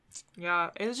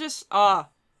 Yeah, it was just so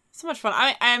much fun.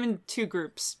 I am in 2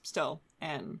 groups still,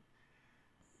 and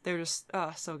they're just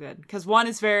so good. Because one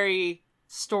is very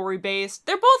story based.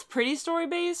 They're both pretty story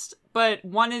based, but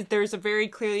one is there's a very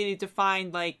clearly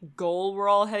defined like goal we're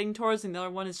all heading towards, and the other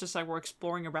one is just like we're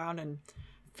exploring around and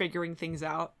figuring things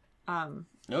out.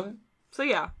 Okay. So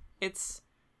yeah, it's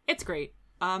great.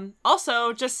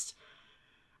 Also, just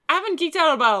I haven't geeked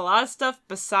out about a lot of stuff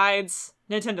besides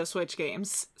Nintendo Switch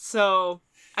games. So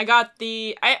I got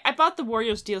I bought the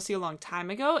Warriors DLC a long time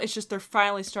ago. It's just they're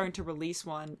finally starting to release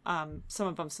one. Some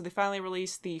of them. So they finally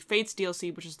released the Fates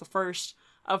DLC, which is the first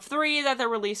of 3 that they're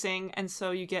releasing, and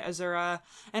so you get Azura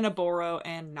and Oboro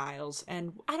and Niles.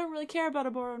 And I don't really care about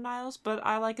Oboro and Niles, but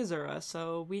I like Azura,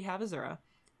 so we have Azura.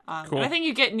 Cool. And I think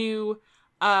you get new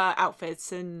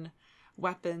outfits and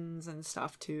weapons and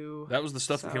stuff too. That was the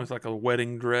stuff that came with like a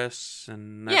wedding dress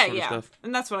and that sort of stuff.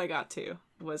 And that's what I got too,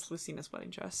 was Lucina's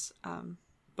wedding dress.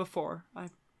 Before I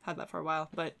had that for a while,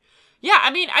 but yeah,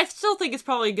 I mean, I still think it's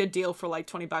probably a good deal for like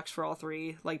 $20 for all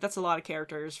 3. Like that's a lot of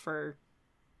characters for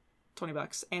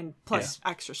 $20 and plus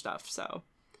extra stuff. So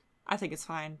I think it's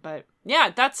fine. But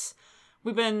yeah,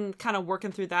 we've been kind of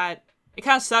working through that. It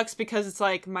kind of sucks because it's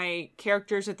like my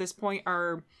characters at this point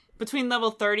are between level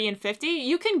 30 and 50.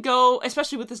 You can go,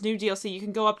 especially with this new DLC, you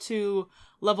can go up to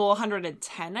level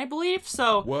 110, I believe.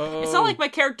 So It's not like my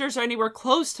characters are anywhere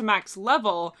close to max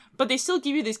level, but they still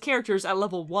give you these characters at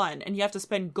level 1, and you have to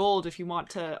spend gold if you want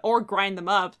to, or grind them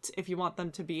up if you want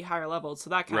them to be higher leveled. So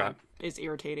that kind of is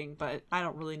irritating, but I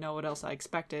don't really know what else I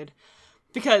expected.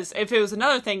 Because if it was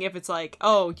another thing, if it's like,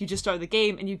 oh, you just started the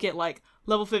game and you get like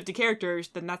level 50 characters,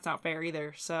 then that's not fair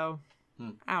either. So,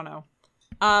 I don't know.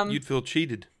 You'd feel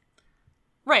cheated.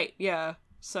 Right, yeah.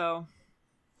 So,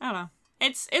 I don't know.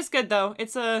 It's good though.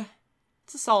 It's a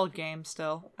solid game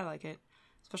still. I like it,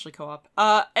 especially co-op.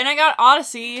 And I got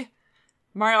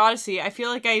Mario Odyssey. I feel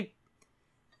like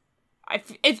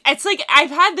it's like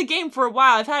I've had the game for a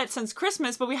while. I've had it since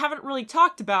Christmas, but we haven't really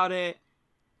talked about it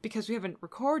because we haven't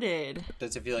recorded.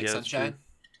 Does it feel like Sunshine?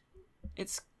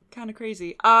 It's kind of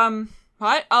crazy.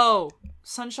 What? Oh,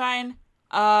 Sunshine.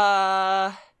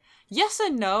 Yes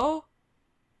and no.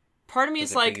 Part of me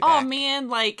is like, oh man,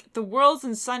 like the worlds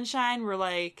in Sunshine were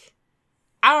like,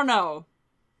 I don't know,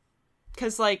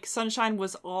 because like Sunshine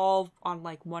was all on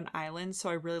like one island, so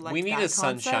I really like. We need a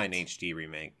concept. Sunshine HD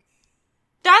remake.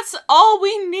 That's all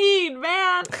we need,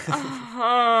 man.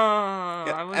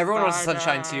 Everyone wants a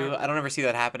Sunshine too. I don't ever see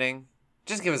that happening.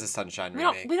 Just give us a Sunshine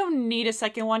remake. We don't need a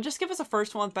second one. Just give us a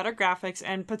first one with better graphics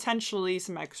and potentially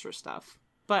some extra stuff.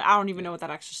 But I don't even know what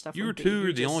that extra stuff would be. You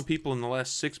are the only people in the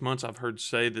last 6 months I've heard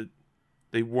say that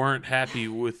they weren't happy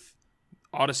with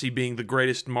Odyssey being the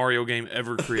greatest Mario game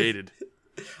ever created.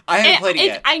 I haven't played it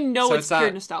yet. I know it's pure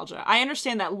nostalgia. I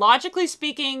understand that. Logically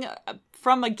speaking,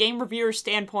 from a game reviewer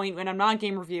standpoint, when I'm not a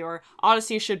game reviewer,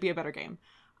 Odyssey should be a better game.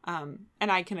 And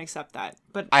I can accept that.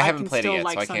 But I haven't played it yet,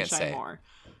 like so I can't Sunshine say. More.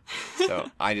 So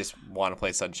I just want to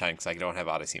play Sunshine because I don't have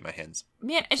Odyssey in my hands.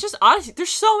 Man, it's just Odyssey. There's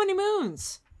so many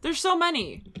moons. There's so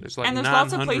many. There's like and there's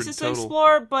lots of places total. to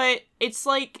explore, but it's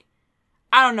like,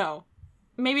 I don't know.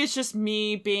 Maybe it's just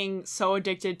me being so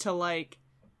addicted to like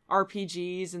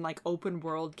RPGs and like open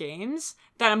world games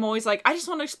that I'm always like, I just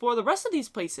want to explore the rest of these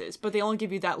places, but they only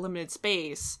give you that limited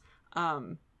space.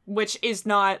 which is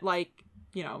not like,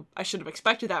 you know, I should have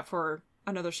expected that for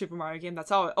another Super Mario game. That's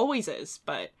how it always is,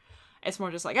 but it's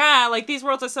more just like, like, these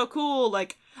worlds are so cool.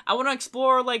 Like, I want to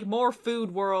explore, like, more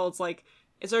food worlds. Like,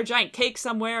 is there a giant cake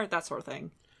somewhere? That sort of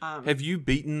thing. Have you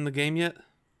beaten the game yet?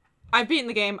 I've beaten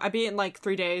the game. I beat it in, like,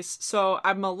 3 days. So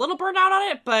I'm a little burnt out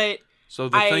on it, but... So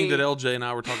the thing that LJ and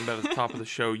I were talking about at the top of the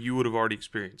show, you would have already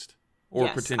experienced. Or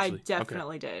yes, potentially. I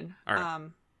definitely did. All right.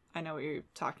 I know what you're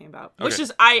talking about. Okay. Which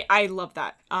is, I love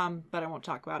that. But I won't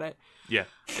talk about it. Yeah.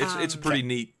 It's a pretty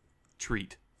neat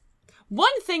treat.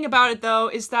 One thing about it, though,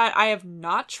 is that I have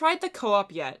not tried the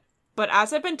co-op yet. But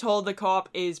as I've been told, the co-op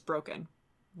is broken.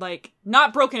 Like,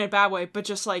 not broken in a bad way, but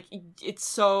just, like, it's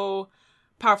so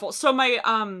powerful. So my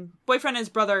boyfriend and his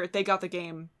brother, they got the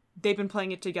game. They've been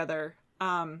playing it together.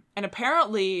 And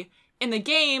apparently, in the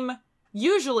game,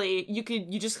 usually,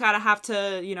 you just gotta have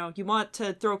to, you know, you want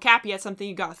to throw Cappy at something,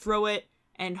 you gotta throw it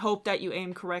and hope that you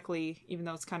aim correctly, even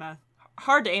though it's kind of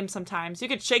hard to aim sometimes. You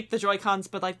could shake the Joy-Cons,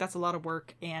 but, like, that's a lot of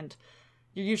work, and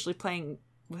you're usually playing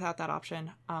without that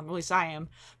option. At least I am.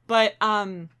 But,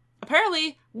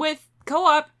 apparently, with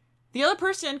co-op, the other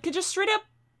person could just straight up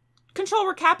control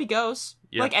where Cappy goes,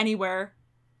 like, anywhere,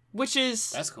 which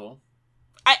is... That's cool.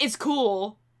 It's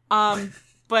cool.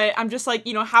 But I'm just like,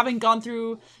 you know, having gone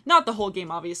through, not the whole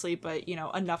game, obviously, but, you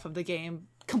know, enough of the game,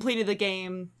 completed the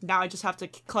game, now I just have to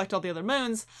collect all the other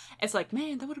moons. It's like,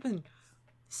 man, that would have been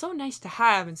so nice to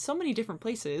have in so many different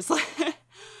places.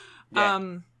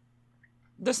 Yeah.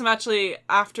 There's some actually,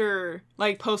 after,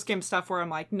 like, post-game stuff where I'm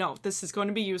like, no, this is going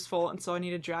to be useful, and so I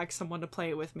need to drag someone to play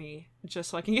it with me, just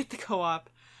so I can get the co-op.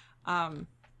 But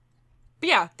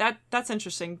yeah, that's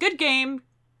interesting. Good game,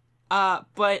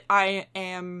 but I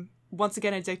am... once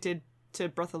again addicted to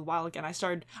Breath of the Wild again.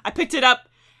 I picked it up,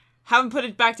 haven't put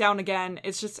it back down again.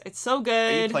 It's so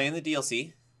good. Are you playing the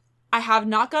DLC? I have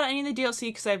not got any of the DLC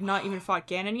because I have not even fought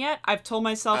Ganon yet. I've told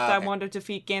myself that I wanted to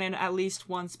defeat Ganon at least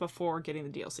once before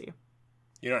getting the DLC.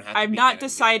 You don't have to. I've not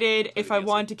decided if I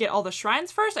want to get all the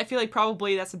shrines first. I feel like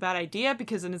probably that's a bad idea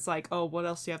because then it's like, oh, what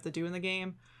else do you have to do in the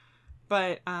game?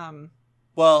 But,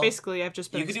 well, basically I've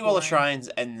just been You could do all the shrines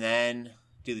and then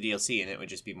do the DLC and it would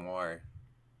just be more...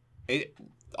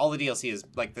 all the DLC is,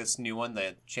 like this new one,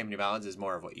 the Champion of Balance, is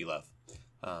more of what you love.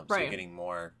 So right. you're getting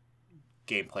more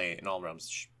gameplay in all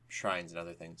realms, shrines and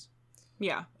other things.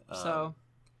 Yeah, so...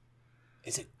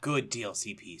 It's a good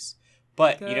DLC piece.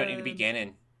 But you don't need to be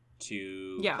Ganon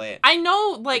to play it. I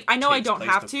know, like, I know I takes don't place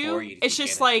have before to. you It's defeat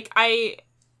just, Ganon. like,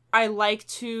 I like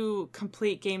to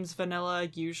complete games vanilla,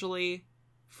 usually,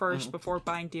 first, before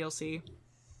buying DLC.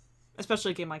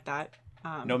 Especially a game like that.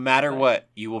 No matter what,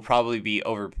 you will probably be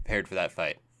over-prepared for that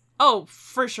fight. Oh,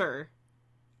 for sure.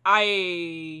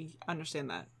 I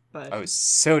understand that, but... I was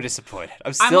so disappointed.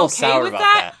 I'm still okay sour with about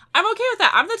that. that. I'm okay with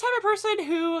that. I'm the type of person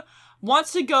who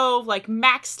wants to go, like,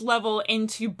 max level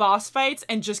into boss fights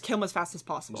and just kill them as fast as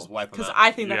possible. Just wipe 'em because out.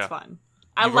 I think Yeah. that's fun.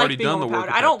 I You've already like being done the work overpowered.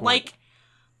 at I that don't point. like...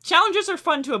 Challenges are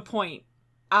fun to a point.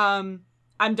 I'm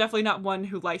definitely not one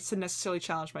who likes to necessarily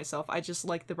challenge myself. I just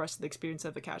like the rest of the experience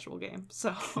of a casual game.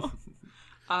 So...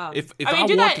 If I mean, I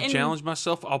do want that to in- challenge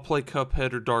myself, I'll play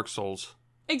Cuphead or Dark Souls.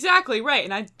 Exactly, right.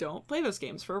 And I don't play those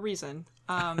games for a reason.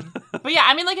 But yeah,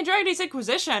 I mean, like in Dragon Age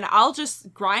Inquisition, I'll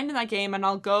just grind in that game and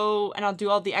I'll go and I'll do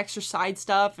all the extra side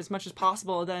stuff as much as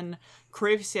possible. Then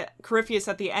Corypheus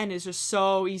at the end is just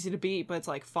so easy to beat, but it's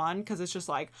like fun because it's just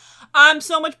like, I'm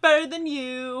so much better than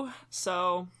you.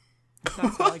 So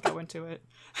that's how I go into it.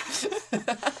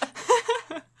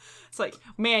 It's like,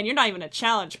 man, you're not even a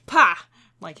challenge. Pah!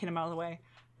 Like, hit him out of the way.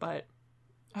 But,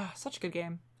 such a good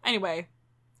game. Anyway,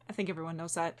 I think everyone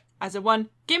knows that. As it won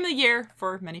Game of the Year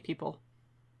for many people.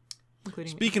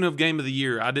 Including me. Speaking of Game of the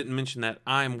Year, I didn't mention that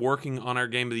I am working on our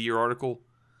Game of the Year article.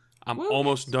 I'm Woo.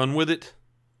 almost done with it,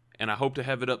 and I hope to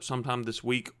have it up sometime this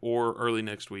week or early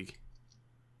next week.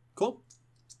 Cool.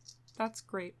 That's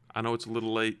great. I know it's a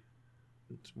little late.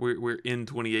 We're in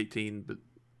 2018, but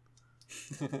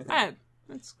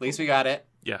That's At least we got it.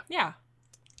 yeah.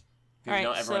 Because you know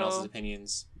Alright, everyone so- else's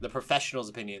opinions, the professionals'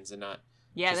 opinions, and not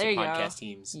Yeah, just there the you go. podcast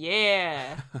teams,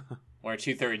 Yeah. where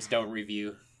 2/3 don't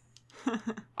review.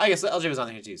 I guess LJ was on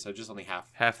here too, so just only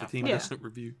half the team Yeah. doesn't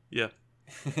review. Yeah.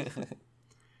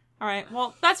 All right.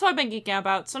 Well, that's what I've been geeking out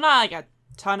about. So not like a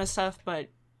ton of stuff, but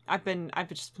I've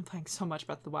just been playing so much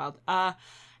Breath of the Wild.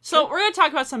 So we're gonna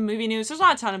talk about some movie news. There's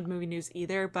not a ton of movie news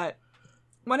either, but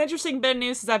one interesting bit of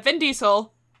news is that Vin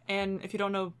Diesel, and if you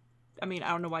don't know, I mean, I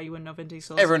don't know why you wouldn't know Vin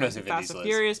Diesel. Everyone knows who The Vin Fast Diesel and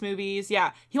is. Furious movies.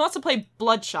 Yeah, he wants to play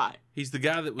Bloodshot. He's the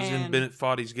guy that was in And- Bennett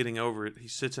Foddy's Getting Over It. He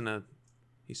sits in a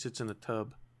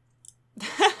tub.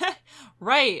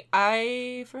 Right.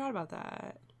 I forgot about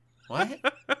that. What?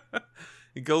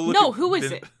 Go look. No, at who is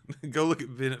Bennett, Go look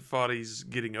at Bennett Foddy's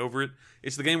Getting Over It.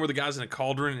 It's the game where the guy's in a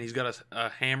cauldron and he's got a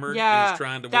hammer and Yeah, he's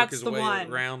trying to work that's his the way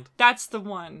one. around. That's the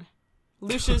one.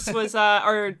 Lucius was,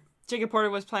 or Jacob Porter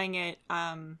was playing it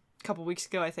a couple weeks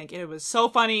ago, I think, and it was so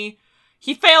funny.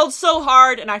 He failed so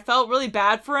hard, and I felt really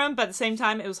bad for him, but at the same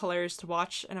time, it was hilarious to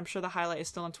watch, and I'm sure the highlight is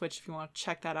still on Twitch if you want to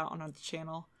check that out on the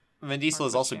channel. Vin Diesel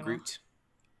is also channel. Groot.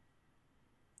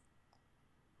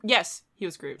 Yes, he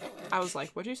was Groot. I was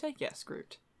like, what'd you say? Yes,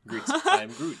 Groot. Groot.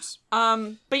 I'm Groot.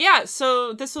 But yeah,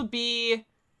 so this will be,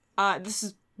 this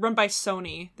is run by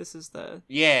Sony. This is the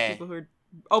Yeah. people who are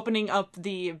opening up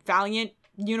the Valiant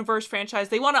Universe franchise.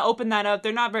 They want to open that up.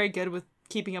 They're not very good with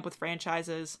keeping up with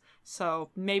franchises, so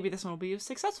maybe this one will be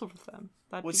successful for them.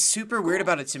 What's super weird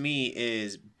about it to me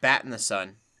is Bat in the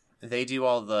Sun. They do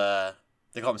all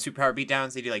they call them superpower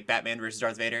beatdowns. They do like Batman versus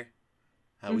Darth Vader.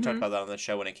 We talked about that on the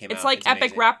show when it came out. It's like epic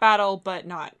amazing. rap battle, but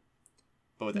not.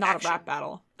 But with Not action. a rap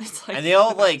battle. It's like And they all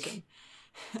with like action.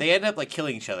 they end up like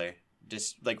killing each other,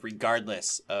 just like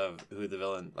regardless of who the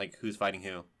villain, like who's fighting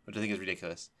who, which I think is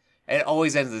ridiculous. And it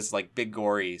always ends this like big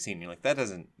gory scene. You're like,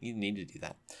 you need to do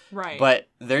that. Right. But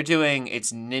they're doing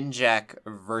it's Ninjak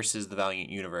versus the Valiant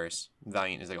Universe.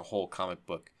 Valiant is like a whole comic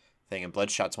book thing, and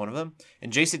Bloodshot's one of them.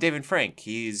 And Jason David Frank,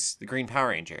 he's the Green Power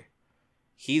Ranger.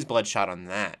 He's Bloodshot on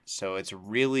that. So it's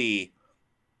really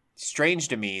strange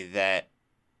to me that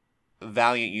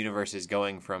Valiant Universe is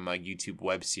going from a YouTube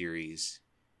web series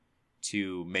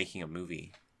to making a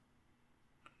movie.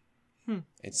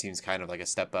 It seems kind of like a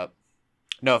step up.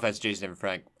 No offense, Jason David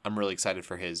Frank. I'm really excited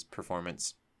for his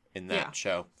performance in that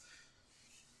show.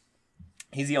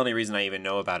 He's the only reason I even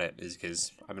know about it is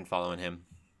because I've been following him.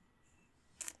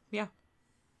 Yeah.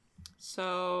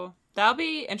 So that'll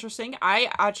be interesting. I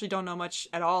actually don't know much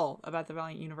at all about the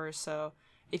Valiant Universe, so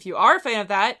if you are a fan of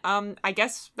that, I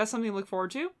guess that's something to look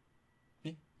forward to.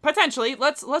 Yeah. Potentially.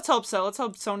 Let's hope so. Let's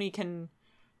hope Sony can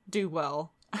do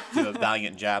well. Do a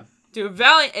valiant job. Do a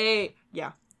Valiant A.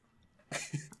 Yeah.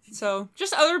 So,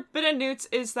 just other bit of news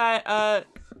is that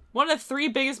one of the 3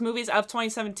 biggest movies of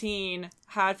 2017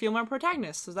 had female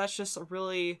protagonists, so that's just a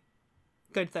really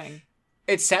good thing.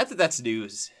 It's sad that that's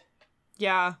news.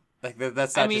 Yeah. Like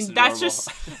that's not just that's normal. just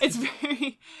it's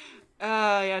very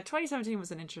yeah, 2017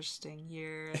 was an interesting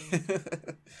year.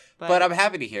 But I'm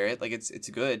happy to hear it. Like it's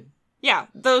good. Yeah,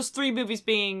 those 3 movies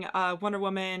being Wonder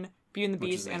Woman, Beauty and the Which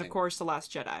is Beast, and of amazing. course The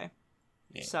Last Jedi.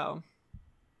 Yeah. So,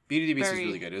 Beauty and the Beast very- was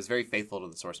really good. It was very faithful to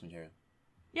the source material.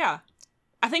 yeah.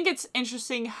 I think it's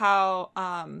interesting how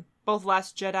both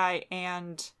Last Jedi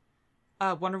and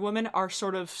Wonder Woman are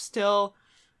sort of still,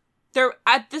 they're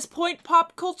at this point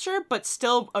pop culture, but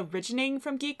still originating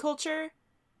from geek culture.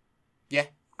 Yeah.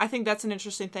 I think that's an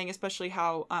interesting thing, especially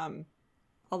how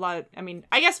a lot of, I mean,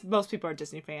 I guess most people are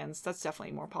Disney fans. That's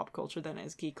definitely more pop culture than it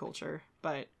is geek culture.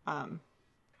 But I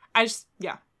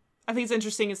think it's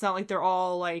interesting. It's not like they're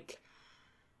all like,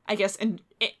 I guess,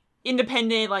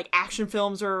 independent like action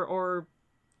films or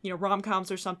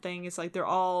rom-coms or something. It's like they're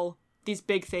all these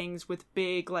big things with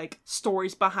big like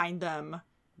stories behind them.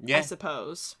 Yeah. I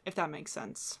suppose, if that makes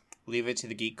sense. Leave it to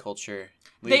the geek culture.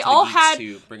 They all had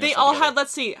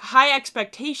let's see, high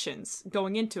expectations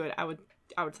going into it. I would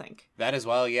think that as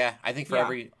well. Yeah, I think for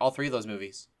Yeah. all 3 of those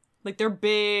movies. like they're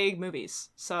big movies.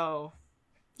 So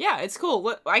yeah, it's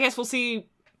cool. I guess we'll see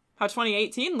how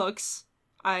 2018 looks.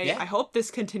 I hope this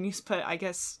continues, but I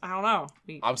guess I don't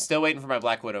know. I'm still waiting for my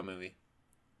Black Widow movie.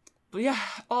 But yeah,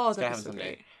 oh, gonna that's happen so someday.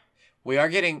 great. We are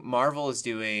getting Marvel is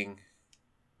doing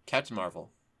Captain Marvel.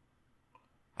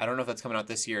 I don't know if that's coming out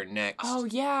this year or next. Oh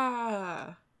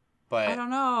yeah, but I don't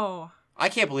know. I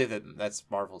can't believe that that's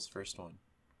Marvel's first one.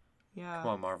 Yeah, Come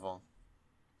on, Marvel.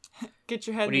 get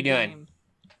your head What in are the you game.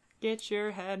 Get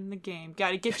your head in the game.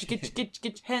 Gotta get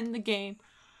your head in the game.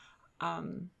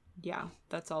 Yeah,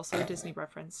 that's also a Disney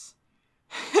reference.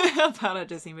 About a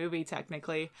Disney movie,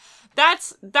 technically.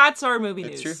 That's our movie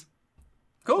That's news. true.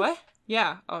 Cool. What?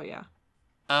 Yeah. Oh yeah.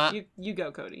 Uh, You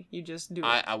go, Cody. You just do it.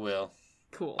 I will.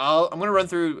 Cool. I'm going to run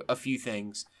through a few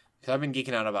things because I've been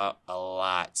geeking out about a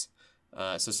lot.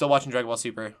 So still watching Dragon Ball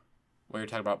Super. We were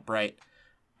talking about Bright.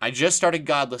 I just started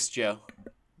Godless, Joe.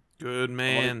 Good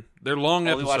man. They're long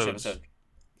Only watched episodes. an episode.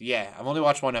 Yeah, I've only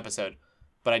watched 1 episode,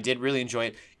 but I did really enjoy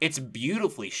it. It's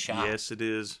beautifully shot. Yes, it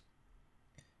is.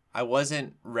 I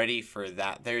wasn't ready for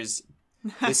that. There's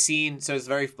the scene, so it's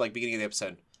very like beginning of the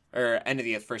episode or end of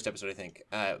the first episode, I think.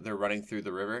 They're running through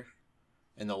the river,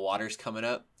 and the water's coming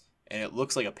up, and it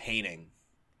looks like a painting.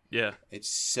 Yeah. It's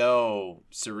so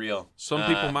surreal. Some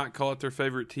people might call it their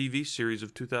favorite TV series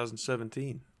of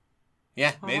 2017.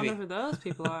 Yeah, I maybe. wonder who those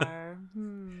people are.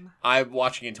 I'm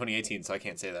watching in 2018, so I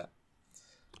can't say that.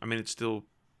 I mean, it's still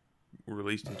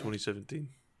released in 2017.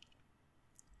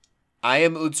 I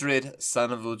am Uhtred,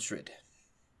 son of Uhtred.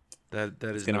 That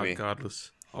is gonna not be.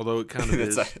 godless, although it kind of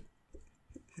is.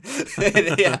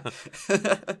 Yeah.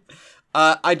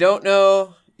 I don't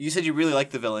know. You said you really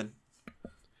liked the villain.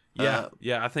 Yeah,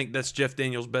 I think that's Jeff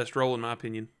Daniels' best role in my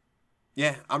opinion.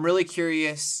 Yeah, I'm really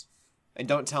curious, and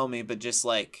don't tell me, but just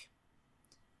like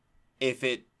if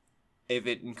it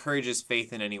encourages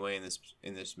faith in any way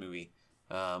in this movie,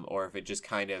 or if it just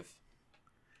kind of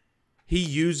He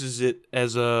uses it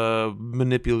as a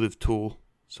manipulative tool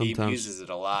sometimes. he uses it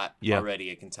a lot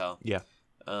already. I can tell. Yeah.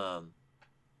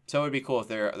 So it would be cool if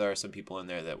there are some people in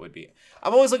there that would be.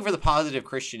 I'm always looking for the positive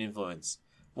Christian influence.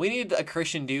 We need a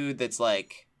Christian dude that's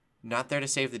like not there to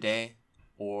save the day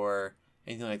or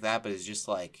anything like that, but is just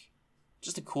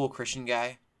a cool Christian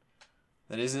guy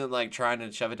that isn't like trying to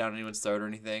shove it down anyone's throat or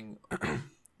anything.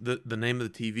 The name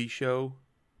of the TV show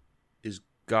is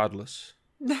Godless.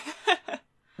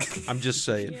 I'm just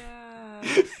saying. Yeah.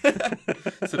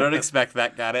 So don't expect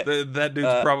that. Got it. That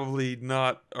dude's probably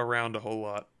not around a whole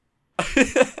lot.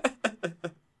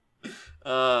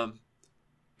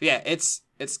 Yeah, it's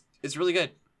really good.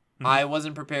 Mm-hmm. I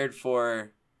wasn't prepared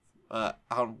for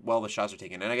how well the shots are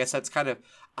taken, and I guess that's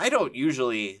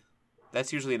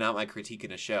usually not my critique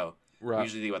in a show. Right. I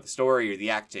usually think about the story or the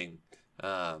acting,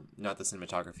 not the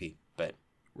cinematography, but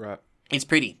Right. it's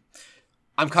pretty.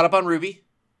 I'm caught up on Ruby.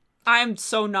 I'm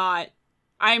so not.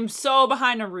 I'm so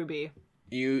behind on Ruby.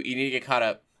 You need to get caught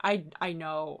up. I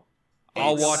know.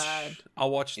 I'll It's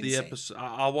watch the insane. episode.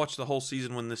 I'll watch the whole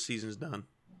season when this season's done.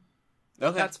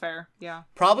 Okay, That's fair. Yeah.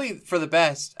 probably for the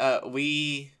best.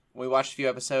 We watched a few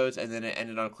episodes and then it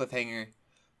ended on a cliffhanger.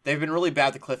 They've been really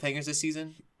bad with cliffhangers this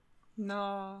season,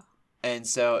 No. and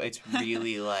so it's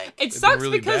really like It been sucks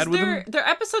really because bad with them? their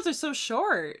episodes are so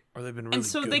short, Or they've been really and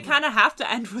so good they with kind of have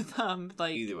to end with them.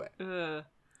 Like, either way. ugh.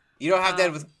 You don't have to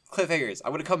end with cliffhangers. I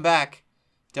would have come back.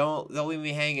 Don't leave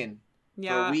me hanging for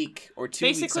Yeah. a week or 2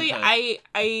 weeks. Basically, sometime.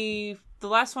 I the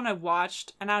last one I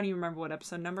watched, and I don't even remember what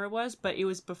episode number it was, but it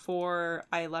was before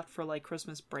I left for like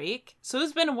Christmas break. So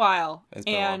it's been a while. It's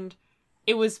been a while. And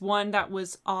it was one that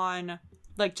was on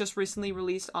like just recently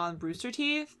released on Rooster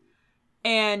Teeth.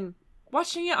 And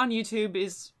watching it on YouTube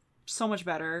is so much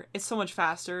better. It's so much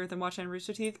faster than watching on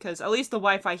Rooster Teeth because at least the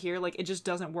Wi-Fi here, like it just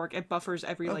doesn't work. It buffers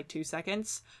every like 2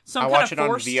 seconds. So I I'm watch kind it of on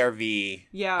forced. VRV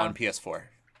Yeah. on PS4.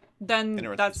 Then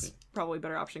Internet that's speed. probably a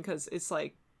better option because it's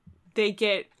like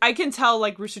I can tell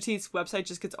like Rooster Teeth's website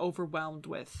just gets overwhelmed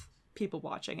with people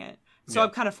watching it. So Yeah.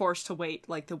 I'm kind of forced to wait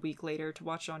like the week later to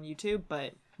watch it on YouTube.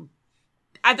 But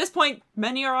at this point,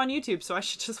 many are on YouTube, so I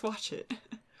should just watch it.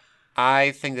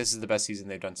 I think this is the best season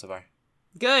they've done so far.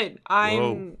 Good. I'm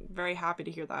Whoa. very happy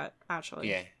to hear that, actually.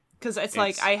 Yeah. Because it's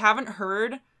like, I haven't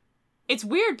heard... It's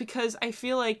weird because I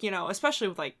feel like, especially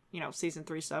with like, season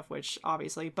 3 stuff, which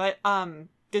obviously, but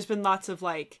there's been lots of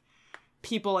like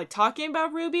people like talking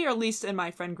about Ruby, or at least in my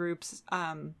friend groups,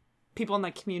 people in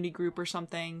like community group or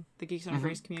something, the Geeks and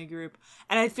Grace community group,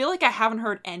 and I feel like I haven't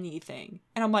heard anything,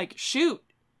 and I'm like, shoot,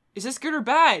 is this good or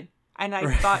bad? And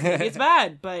I thought maybe it's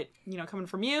bad, but coming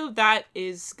from you, that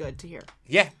is good to hear.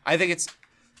 Yeah, I think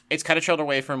it's kind of trailed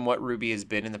away from what Ruby has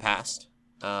been in the past,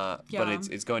 but Yeah.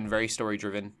 it's going very story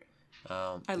driven. It's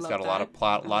love got a lot of that.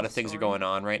 plot, I a lot love of things are story. going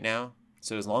on right now.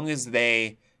 So as long as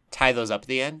they tie those up at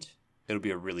the end, it'll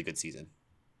be a really good season.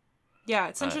 Yeah,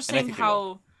 it's and I interesting think they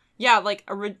how, like,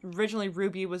 originally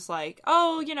Ruby was like,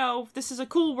 oh, this is a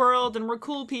cool world, and we're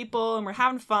cool people, and we're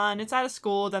having fun, it's out of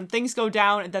school, then things go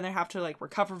down, and then they have to, like,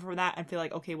 recover from that and feel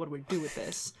like, okay, what do we do with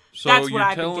this? So That's what you're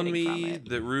I've been telling getting from me it.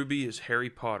 that Ruby is Harry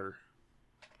Potter?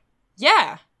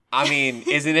 Yeah. I mean,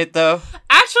 isn't it though?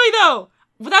 Actually, though,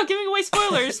 without giving away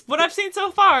spoilers, what I've seen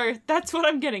so far, that's what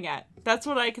I'm getting at. That's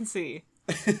what I can see.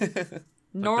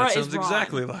 Nora That is sounds Ron.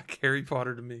 exactly like Harry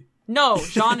Potter to me. No,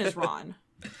 John is Ron.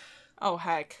 Oh,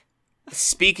 heck.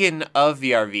 Speaking of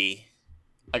VRV,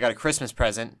 I got a Christmas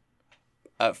present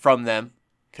from them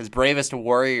because Bravest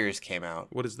Warriors came out.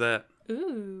 What is that?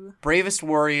 Ooh. Bravest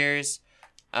Warriors.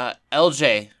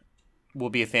 LJ will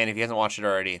be a fan if he hasn't watched it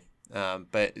already.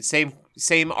 But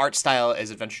same art style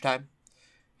as Adventure Time.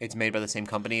 It's made by the same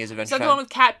company as Is Adventure that the Time. one with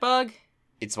Catbug?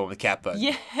 It's the one with Catbug.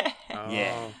 Yeah.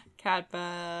 Yeah. Oh.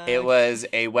 Catbug. It was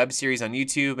a web series on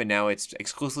YouTube, and now it's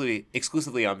exclusively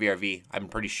on VRV. I'm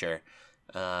pretty sure,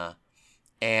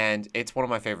 and it's one of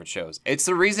my favorite shows. It's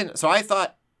the reason. So I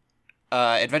thought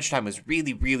Adventure Time was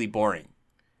really, really boring,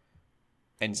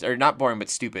 or not boring,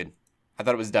 but stupid. I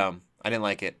thought it was dumb. I didn't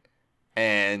like it,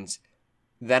 and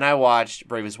then I watched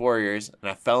Bravest Warriors,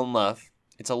 and I fell in love.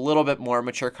 It's a little bit more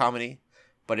mature comedy,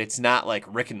 but it's not like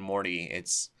Rick and Morty.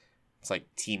 It's like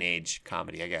teenage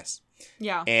comedy, I guess.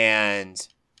 Yeah. And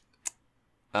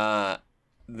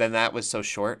then that was so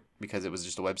short because it was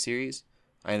just a web series.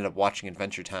 I ended up watching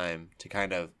Adventure Time to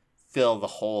kind of fill the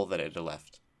hole that it had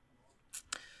left.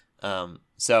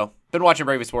 So been watching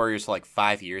Bravest Warriors for like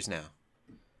 5 years now,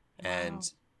 and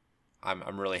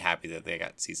I'm really happy that they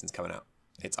got seasons coming out.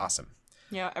 It's awesome.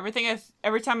 Yeah, every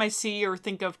time I see or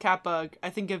think of Catbug, I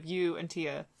think of you and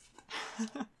Tia.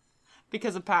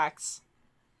 Because of PAX.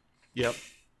 Yep.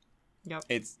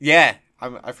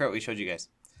 I forgot we showed you guys.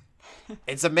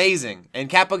 It's amazing. And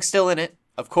Catbug's still in it,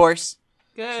 of course.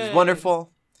 Good. She's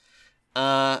wonderful.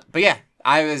 But yeah,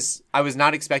 I was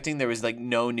not expecting, there was like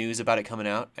no news about it coming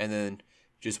out, and then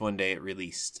just one day it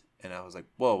released, and I was like,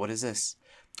 whoa, what is this?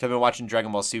 So I've been watching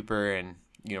Dragon Ball Super and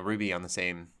Ruby on the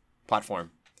same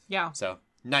platform. Yeah. So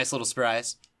nice little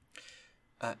surprise.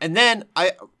 And then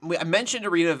I mentioned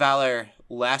Arena of Valor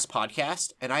last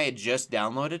podcast, and I had just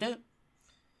downloaded it.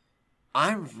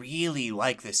 I really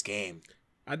like this game.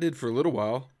 I did for a little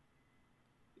while.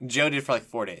 Joe did for like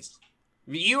 4 days.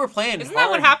 You were playing. Isn't that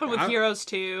what happened with Heroes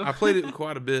 2? I played it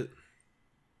quite a bit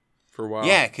for a while.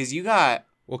 Yeah, because you got.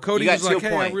 Well, Cody you got was like, "Hey,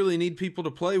 I point. really need people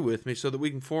to play with me so that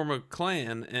we can form a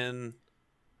clan," and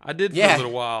I did for Yeah. a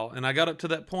little while, and I got up to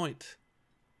that point.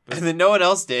 And then no one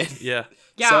else did. Yeah.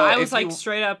 Yeah, So I was if like you-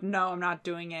 straight up, no, I'm not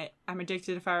doing it. I'm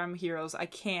addicted to Fire Emblem Heroes. I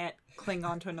can't cling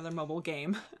on to another mobile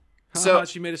game. So-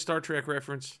 she made a Star Trek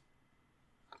reference.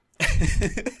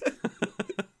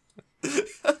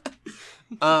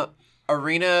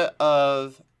 Arena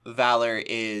of Valor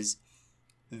is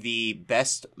the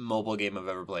best mobile game I've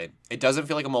ever played. It doesn't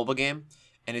feel like a mobile game,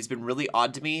 and it's been really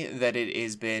odd to me that it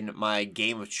has been my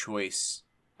game of choice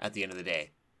at the end of the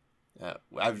day,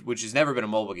 which has never been a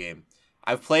mobile game.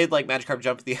 I've played like Magikarp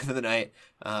Jump at the end of the night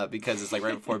because it's like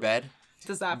right before bed.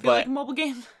 Does that feel like a mobile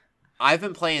game? I've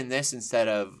been playing this instead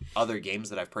of other games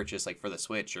that I've purchased like for the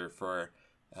Switch or for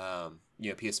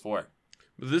PS4.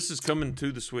 But this is coming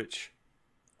to the Switch.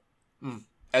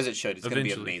 As it should. It's going to be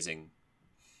Eventually. amazing.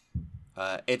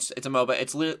 It's a MOBA.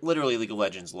 It's literally League of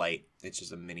Legends light. It's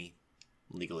just a mini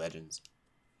League of Legends.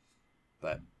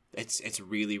 But it's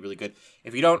really, really good.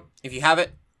 If you have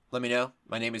it, let me know.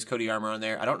 My name is Cody Armour on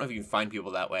there. I don't know if you can find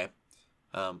people that way.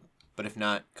 But if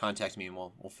not, contact me and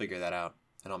we'll figure that out.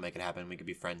 And I'll make it happen. We could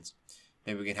be friends.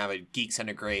 Maybe we can have a Geeks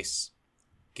Under Grace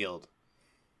guild.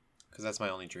 Because that's my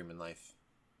only dream in life.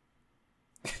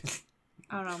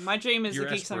 I don't know. My dream is Your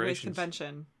the Geeks on Race aspirations.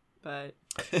 convention, but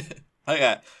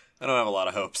I don't have a lot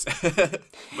of hopes.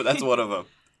 But that's one of them.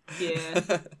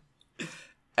 yeah.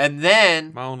 And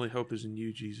then... My only hope is in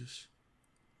you, Jesus.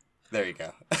 There you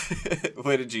go.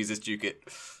 Way to Jesus juke it.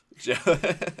 Joe.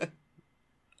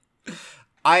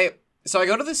 So I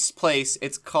go to this place.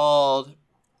 It's 2nd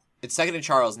and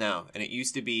Charles now, and it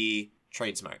used to be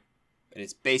TradeSmart. And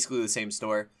it's basically the same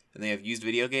store, and they have used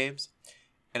video games.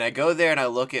 And I go there and I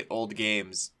look at old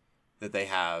games that they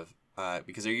have,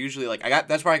 because they're usually like,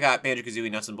 that's where I got Banjo-Kazooie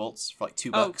Nuts and Bolts for like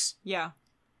 $2. Yeah.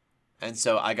 And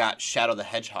so I got Shadow the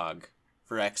Hedgehog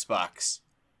for Xbox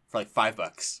for like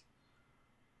 $5.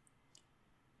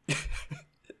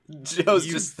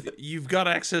 Joe's You've got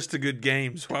access to good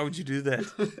games. Why would you do that?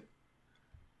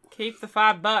 Keep the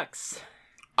 $5.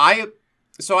 I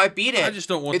beat it. I just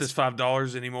don't want It's- this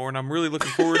 $5 anymore, and I'm really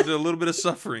looking forward to a little bit of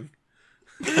suffering.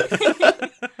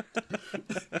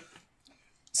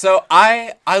 So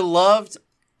I loved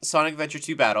Sonic Adventure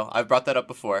 2 Battle. I've brought that up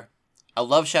before. I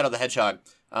love Shadow the Hedgehog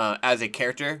as a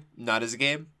character, not as a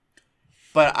game.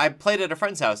 But I played at a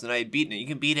friend's house and I had beaten it. You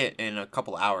can beat it in a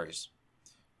couple hours.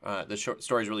 The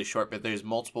story is really short, but there's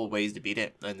multiple ways to beat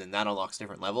it, and then that unlocks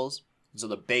different levels. So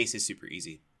the base is super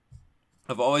easy.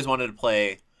 I've always wanted to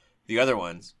play the other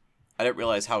ones. I didn't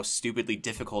realize how stupidly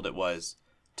difficult it was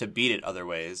to beat it other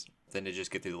ways than to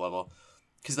just get through the level.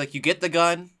 Because, like, you get the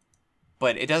gun,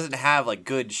 but it doesn't have, like,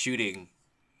 good shooting.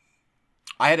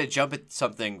 I had to jump at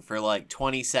something for, like,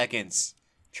 20 seconds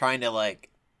trying to, like,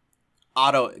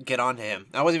 auto get onto him.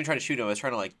 I wasn't even trying to shoot him. I was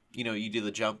trying to, like, you do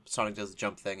the jump. Sonic does the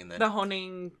jump thing, and then... The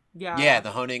honing, yeah. Yeah,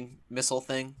 the honing missile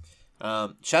thing.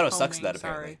 Shadow sucks at that,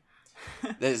 apparently.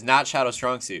 Sorry. That is not Shadow's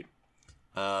strong suit.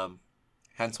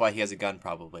 Hence why he has a gun,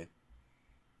 probably.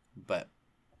 But...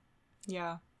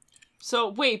 Yeah. So,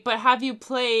 wait, but have you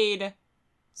played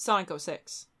Sonic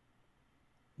 06?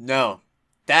 No.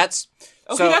 That's...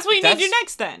 Okay, so that's what you need to do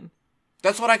next, then.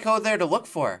 That's what I go there to look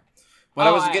for. When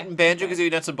I was getting Banjo-Kazooie okay.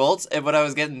 Nuts and Bolts, and when I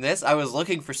was getting this, I was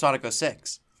looking for Sonic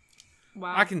 06.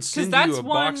 Wow. I can 'Cause send that's you a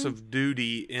box one- of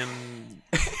duty, and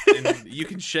you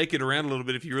can shake it around a little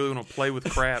bit if you really want to play with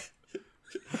crap.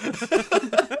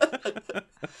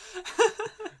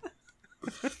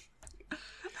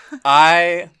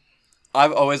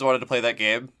 I've always wanted to play that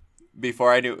game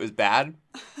before I knew it was bad.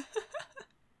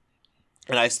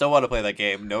 And I still want to play that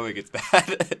game knowing it's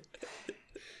bad.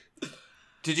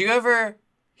 Did you ever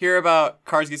hear about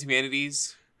Cards Against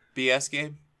Humanity's BS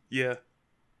game? Yeah.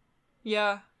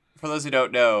 Yeah. For those who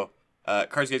don't know,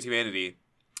 Cards Against Humanity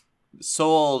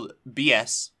sold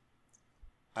BS.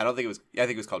 I think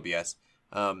it was called BS.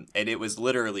 And it was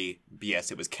literally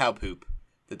BS. It was cow poop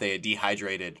that they had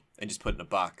dehydrated and just put in a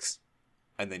box.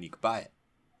 And then you could buy it.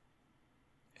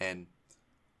 And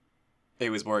it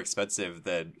was more expensive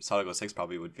than Sonic 06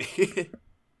 probably would be.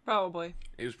 Probably.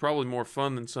 It was probably more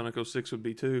fun than Sonic 06 would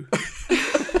be, too.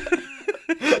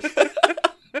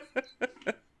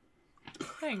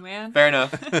 Dang, man. Fair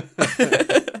enough.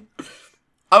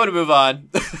 I'm going to move on.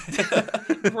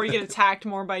 Before you get attacked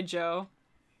more by Joe.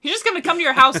 He's just going to come to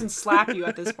your house and slap you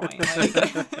at this point.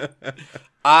 Like.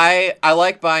 I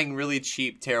like buying really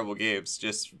cheap, terrible games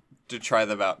just to try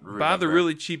them out. And Buy the remember.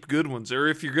 really cheap good ones, or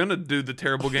if you're going to do the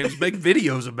terrible games, make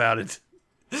videos about it.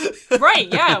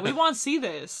 Right, yeah. We want to see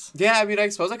this. Yeah, I mean, I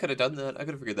suppose I could have done that. I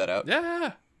could have figured that out.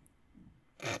 Yeah.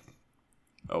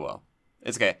 Oh, well.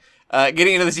 It's okay.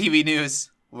 Getting into the TV news.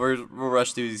 We'll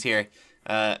rush through these here.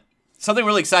 Something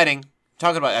really exciting.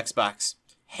 Talking about Xbox.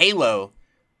 Halo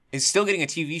is still getting a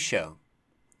TV show,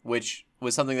 which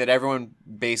was something that everyone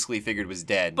basically figured was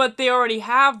dead. But they already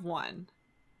have one.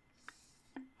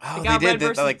 oh, they got did. Red They,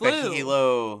 versus like the Blue.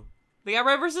 Halo. They got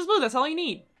Red versus Blue. That's all you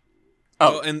need.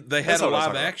 Oh, Oh, and they that's had a what I was live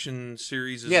talking about. action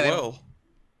series as Yeah, they- well.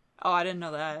 Oh, I didn't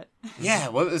know that. Yeah,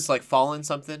 what was like Fallen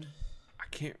something? I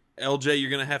can't. LJ, you're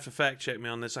going to have to fact check me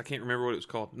on this. I can't remember what it was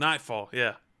called. Nightfall,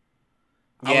 yeah.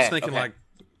 I was thinking okay.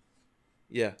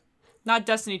 yeah. Not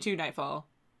Destiny 2 Nightfall.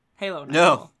 Halo No.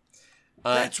 Nightfall.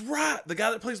 That's right. The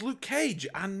guy that plays Luke Cage.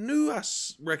 I knew I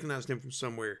recognized him from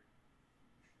somewhere.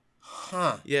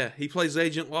 Huh. Yeah, he plays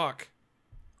Agent Locke.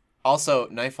 Also,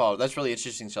 Nightfall. That's really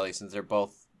interesting, Shelly, since they're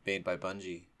both made by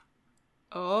Bungie.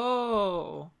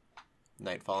 Oh.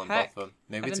 Nightfall and Heck. both of them.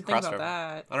 Maybe I it's a didn't think crossover.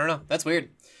 about that. I don't know. That's weird.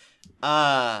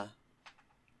 Yeah,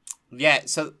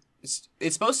 so it's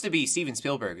supposed to be Steven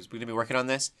Spielberg who's going to be working on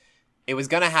this. It was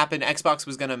going to happen. Xbox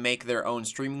was going to make their own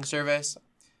streaming service.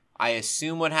 I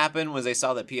assume what happened was they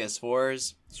saw that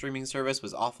PS4's streaming service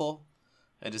was awful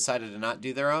and decided to not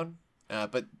do their own.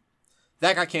 But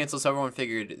that got canceled, so everyone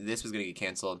figured this was going to get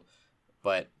canceled.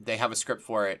 But they have a script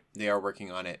for it. They are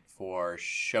working on it for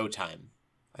Showtime,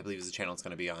 I believe is the channel it's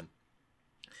going to be on.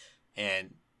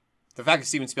 And the fact that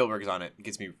Steven Spielberg is on it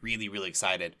gets me really, really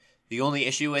excited. The only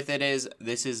issue with it is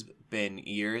this has been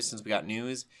years since we got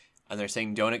news, and they're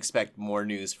saying don't expect more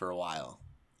news for a while.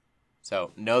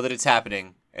 So know that it's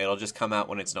happening. It'll just come out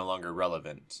when it's no longer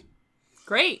relevant.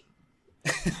 Great.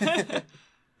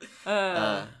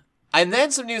 And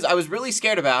then some news I was really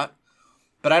scared about,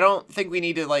 but I don't think we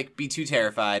need to be too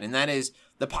terrified, and that is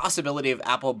the possibility of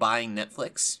Apple buying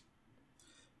Netflix.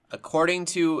 According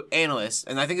to analysts,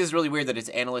 and I think this is really weird that it's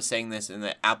analysts saying this and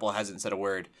that Apple hasn't said a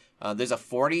word, there's a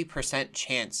 40%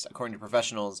 chance, according to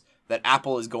professionals, that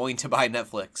Apple is going to buy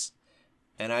Netflix.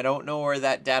 And I don't know where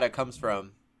that data comes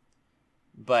from.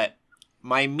 But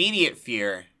my immediate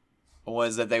fear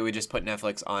was that they would just put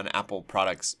Netflix on Apple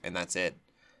products and that's it.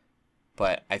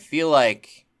 But I feel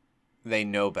like they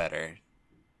know better.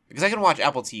 Because I can watch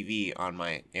Apple TV on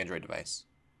my Android device.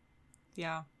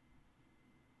 Yeah.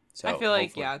 So I feel like,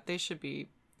 hopefully- yeah, they should be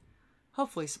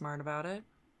hopefully smart about it.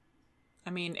 I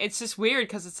mean, it's just weird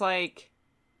because it's like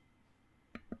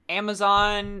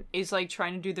Amazon is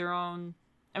trying to do their own.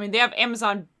 I mean, they have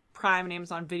Amazon Prime and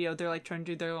Amazon Video. They're trying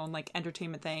to do their own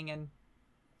entertainment thing, and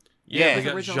Yeah. They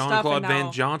got original stuff, and Jean-Claude now-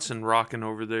 Van Johnson rocking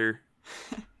over there.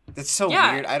 That's so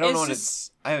Yeah, weird. I don't know it's what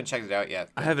just- I haven't checked it out yet.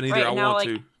 I haven't either. Right I now, want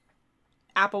to.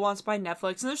 Apple wants to buy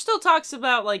Netflix, and there's still talks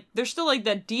about there's still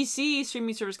that DC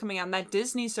streaming service coming out and that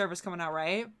Disney service coming out,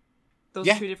 right? Those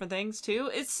Yeah. are two different things too.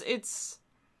 It's A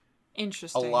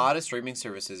interesting. lot of streaming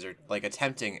services are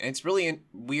attempting, and it's really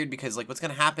weird because what's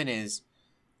going to happen is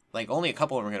only a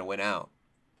couple of them are going to win out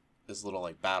this little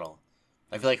battle.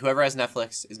 I feel like whoever has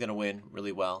Netflix is going to win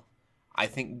really well. I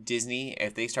think Disney,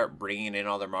 if they start bringing in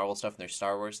all their Marvel stuff and their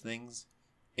Star Wars things,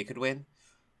 it could win.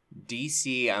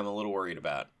 DC, I'm a little worried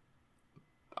about.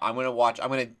 I'm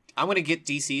gonna get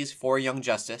DC's for Young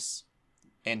Justice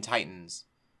and Titans,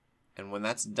 and when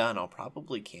that's done, I'll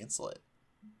probably cancel it.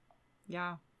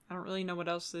 Yeah, I don't really know what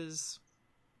else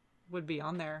would be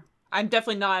on there. I'm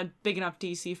definitely not a big enough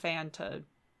DC fan to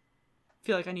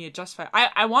feel like I need to justify.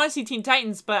 I want to see Teen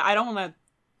Titans, but I don't want to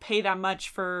pay that much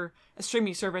for a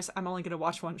streaming service I'm only going to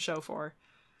watch one show for.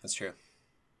 That's true.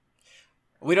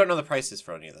 We don't know the prices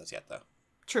for any of those yet, though.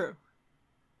 True.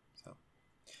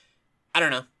 I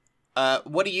don't know.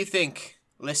 What do you think?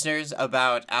 listeners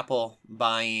about Apple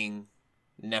buying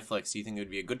Netflix. Do you think it would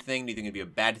be a good thing? Do you think it would be a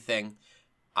bad thing?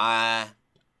 I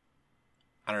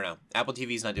don't know. Apple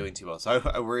TV is not doing too well, so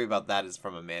I worry about that as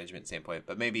from a management standpoint.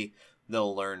 But maybe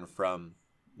they'll learn from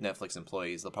Netflix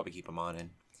employees. They'll probably keep them on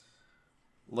and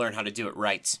learn how to do it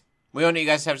right. We don't know what you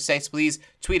guys have to say, so please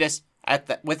tweet us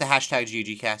with the hashtag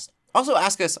GGCast. Also,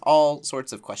 ask us all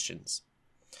sorts of questions.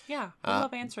 Yeah, we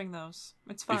love answering those.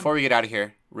 It's fun. Before we get out of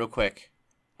here, real quick,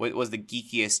 what was the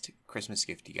geekiest Christmas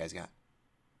gift you guys got?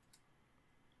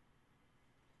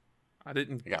 I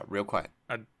didn't. I got real quiet.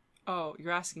 Oh,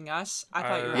 you're asking us? I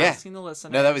thought you were Yeah. asking the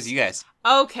listeners. No, that was you guys.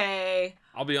 Okay.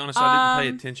 I'll be honest. I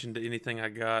didn't pay attention to anything I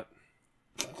got.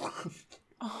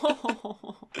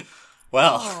 Oh.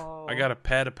 Well, Oh. I got a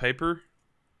pad of paper.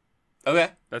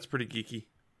 okay. That's pretty geeky.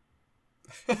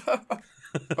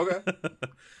 Okay.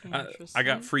 I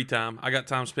got free time. I got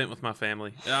time spent with my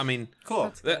family. I mean, Cool.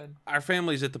 That's good. our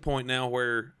family's at the point now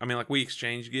where like we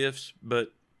exchange gifts,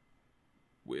 but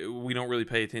we don't really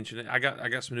pay attention. I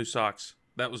got some new socks.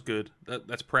 That was good.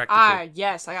 That's practical.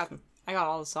 Yes, I got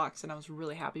all the socks and I was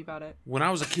really happy about it. When I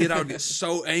was a kid, I would get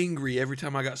so angry every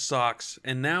time I got socks,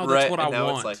 and now that's what I and now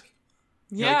want. It's like,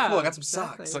 Yeah. cool, I got some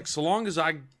exactly. socks. It's like so long as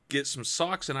I get some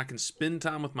socks and I can spend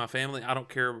time with my family, I don't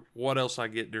care what else I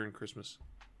get during Christmas.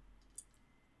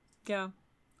 Yeah.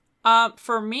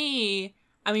 For me,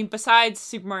 I mean, besides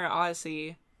Super Mario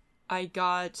Odyssey, I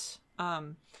got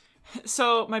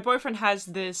so my boyfriend has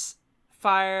this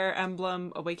Fire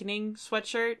Emblem Awakening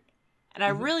sweatshirt, and I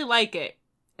really like it,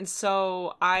 and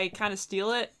so I kind of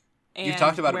steal it. And You've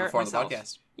talked about it wear before on the myself.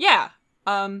 podcast. Yeah.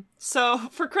 So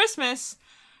for Christmas,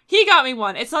 he got me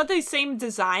one. It's not the same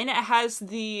design. It has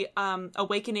the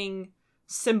Awakening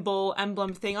symbol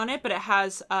emblem thing on it, but it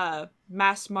has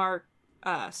Masked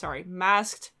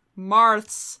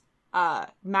Marth's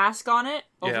mask on it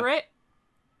over it.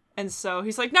 And so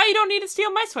he's like, "No, you don't need to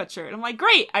steal my sweatshirt." And I'm like,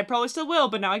 "Great, I probably still will,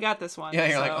 but now I got this one." Yeah,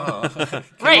 you're so. like, oh.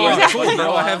 Right, Oh, exactly. cool.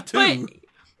 Now I have two. But,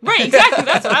 right, exactly.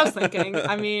 That's what I was thinking.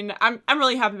 I mean, I'm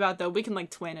really happy about it, though. We can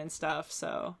like twin and stuff,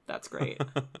 so that's great.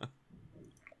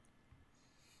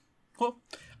 Cool.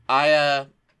 I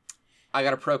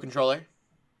got a Pro controller.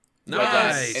 My dad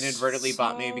Nice. inadvertently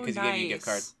bought me So because he gave me a gift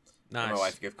card. nice. Nice. My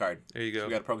wife a gift card. There you So go.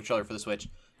 we got a Pro controller for the Switch.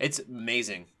 It's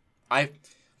amazing. I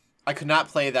could not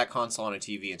play that console on a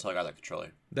TV until I got that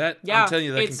controller. Yeah, I'm telling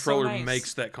you, that it's so controller nice.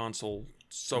 makes that console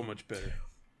so much better.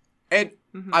 And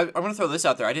I want to throw this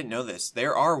out there. I didn't know this.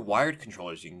 There are wired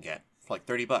controllers you can get for like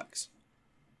 $30.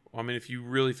 I mean, if you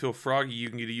really feel froggy, you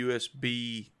can get a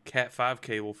USB Cat 5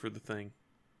 cable for the thing.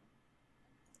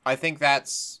 I think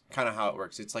that's kind of how it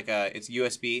works. It's like it's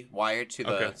USB wired to the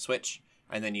Okay. Switch,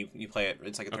 and then you play it.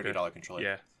 It's like a $30 controller.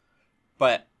 Yeah.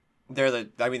 But they're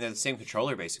the same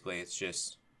controller basically. It's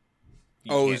just.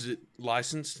 you Oh, can't- is it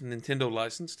licensed? Nintendo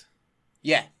licensed?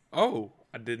 Yeah. Oh,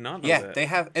 I did not know Yeah, that. they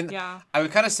have, and Yeah. I was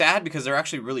kind of sad because they're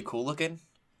actually really cool looking.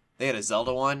 They had a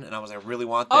Zelda one, and I was like, I really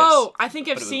want this. Oh, I think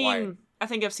I've but it was seen. wired. I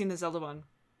think I've seen the Zelda one,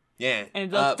 Yeah, and it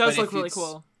but does look if really it's-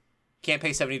 cool. Can't pay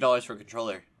 $70 for a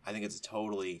controller. I think it's a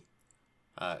totally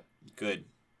good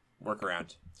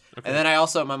workaround. Okay. And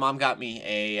then my mom got me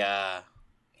a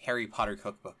Harry Potter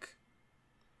cookbook.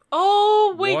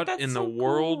 Oh wait, What that's in so the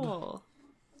world? cool.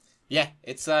 Yeah,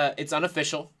 it's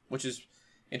unofficial, which is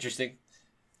interesting.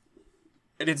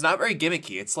 And it's not very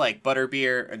gimmicky. It's like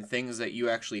butterbeer and things that you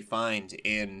actually find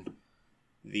in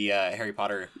the Harry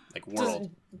Potter world.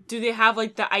 Do they have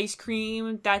like the ice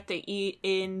cream that they eat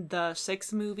in the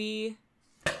 6th movie?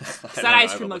 That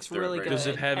ice cream looks really good. Does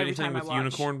it have every anything time I with watch.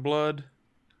 unicorn blood?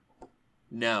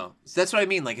 No, so that's what I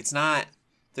mean. Like it's not.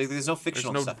 There's no There's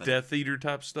fictional no stuff in it. Death Eater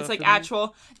type stuff. It's like in there?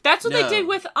 actual. That's what they No. did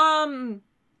with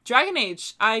Dragon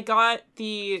Age. I got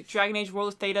the Dragon Age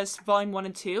World of Thedas Volume 1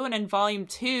 and 2, and in Volume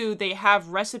 2 they have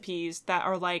recipes that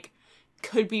are like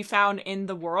could be found in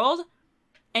the world.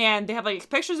 And they have like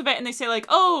pictures of it, and they say like,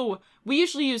 "Oh, we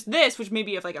usually use this," which may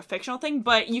be of like a fictional thing,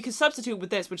 but you can substitute with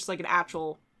this, which is like an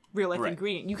actual real life Right.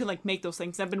 ingredient. You can like make those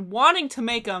things. I've been wanting to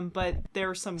make them, but there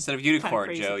are some Instead of kinda unicorn,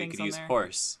 crazy Joe, you things could on use there.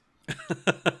 horse.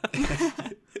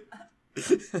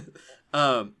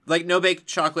 Like no baked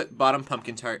chocolate bottom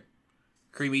pumpkin tart,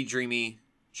 creamy dreamy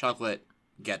chocolate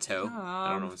ghetto. I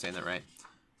don't know if I'm saying that right.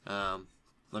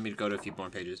 Let me go to a few more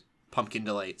pages. Pumpkin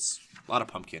delights, a lot of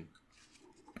pumpkin.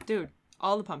 Dude,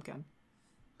 all the pumpkin.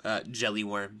 Jelly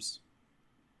worms.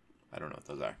 I don't know what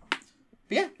those are. But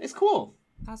yeah, it's cool.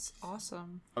 That's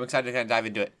awesome. I'm excited to kind of dive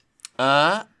into it.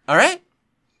 All right.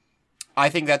 I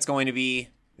think that's going to be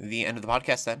the end of the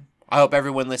podcast then. I hope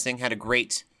everyone listening had a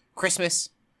great Christmas.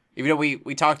 Even though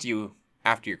we talked to you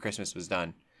after your Christmas was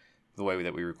done, the way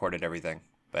that we recorded everything.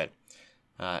 But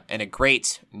and a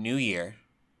great New Year.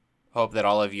 Hope that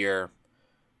all of your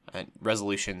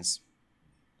resolutions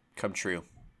come true.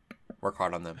 Work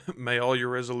hard on them. May all your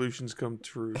resolutions come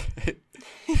true.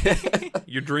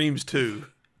 Your dreams too.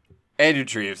 And your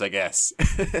dreams, I guess.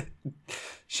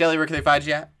 Shelly, where can they find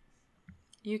you at?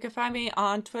 You can find me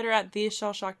on Twitter at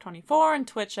TheShellshock24 and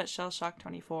Twitch at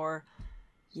Shellshock24.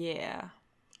 Yeah.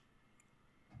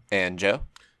 And Joe?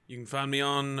 You can find me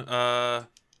on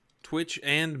Twitch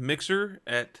and Mixer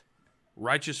at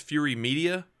Righteous Fury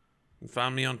Media. You can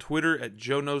find me on Twitter at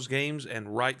Joe Knows Games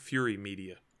and Right Fury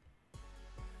Media.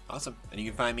 Awesome. And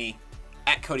you can find me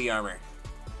at Cody Armor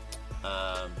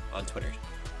on Twitter.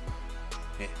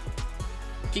 Yeah.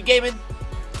 Keep gaming.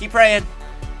 Keep praying.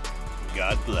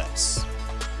 God bless.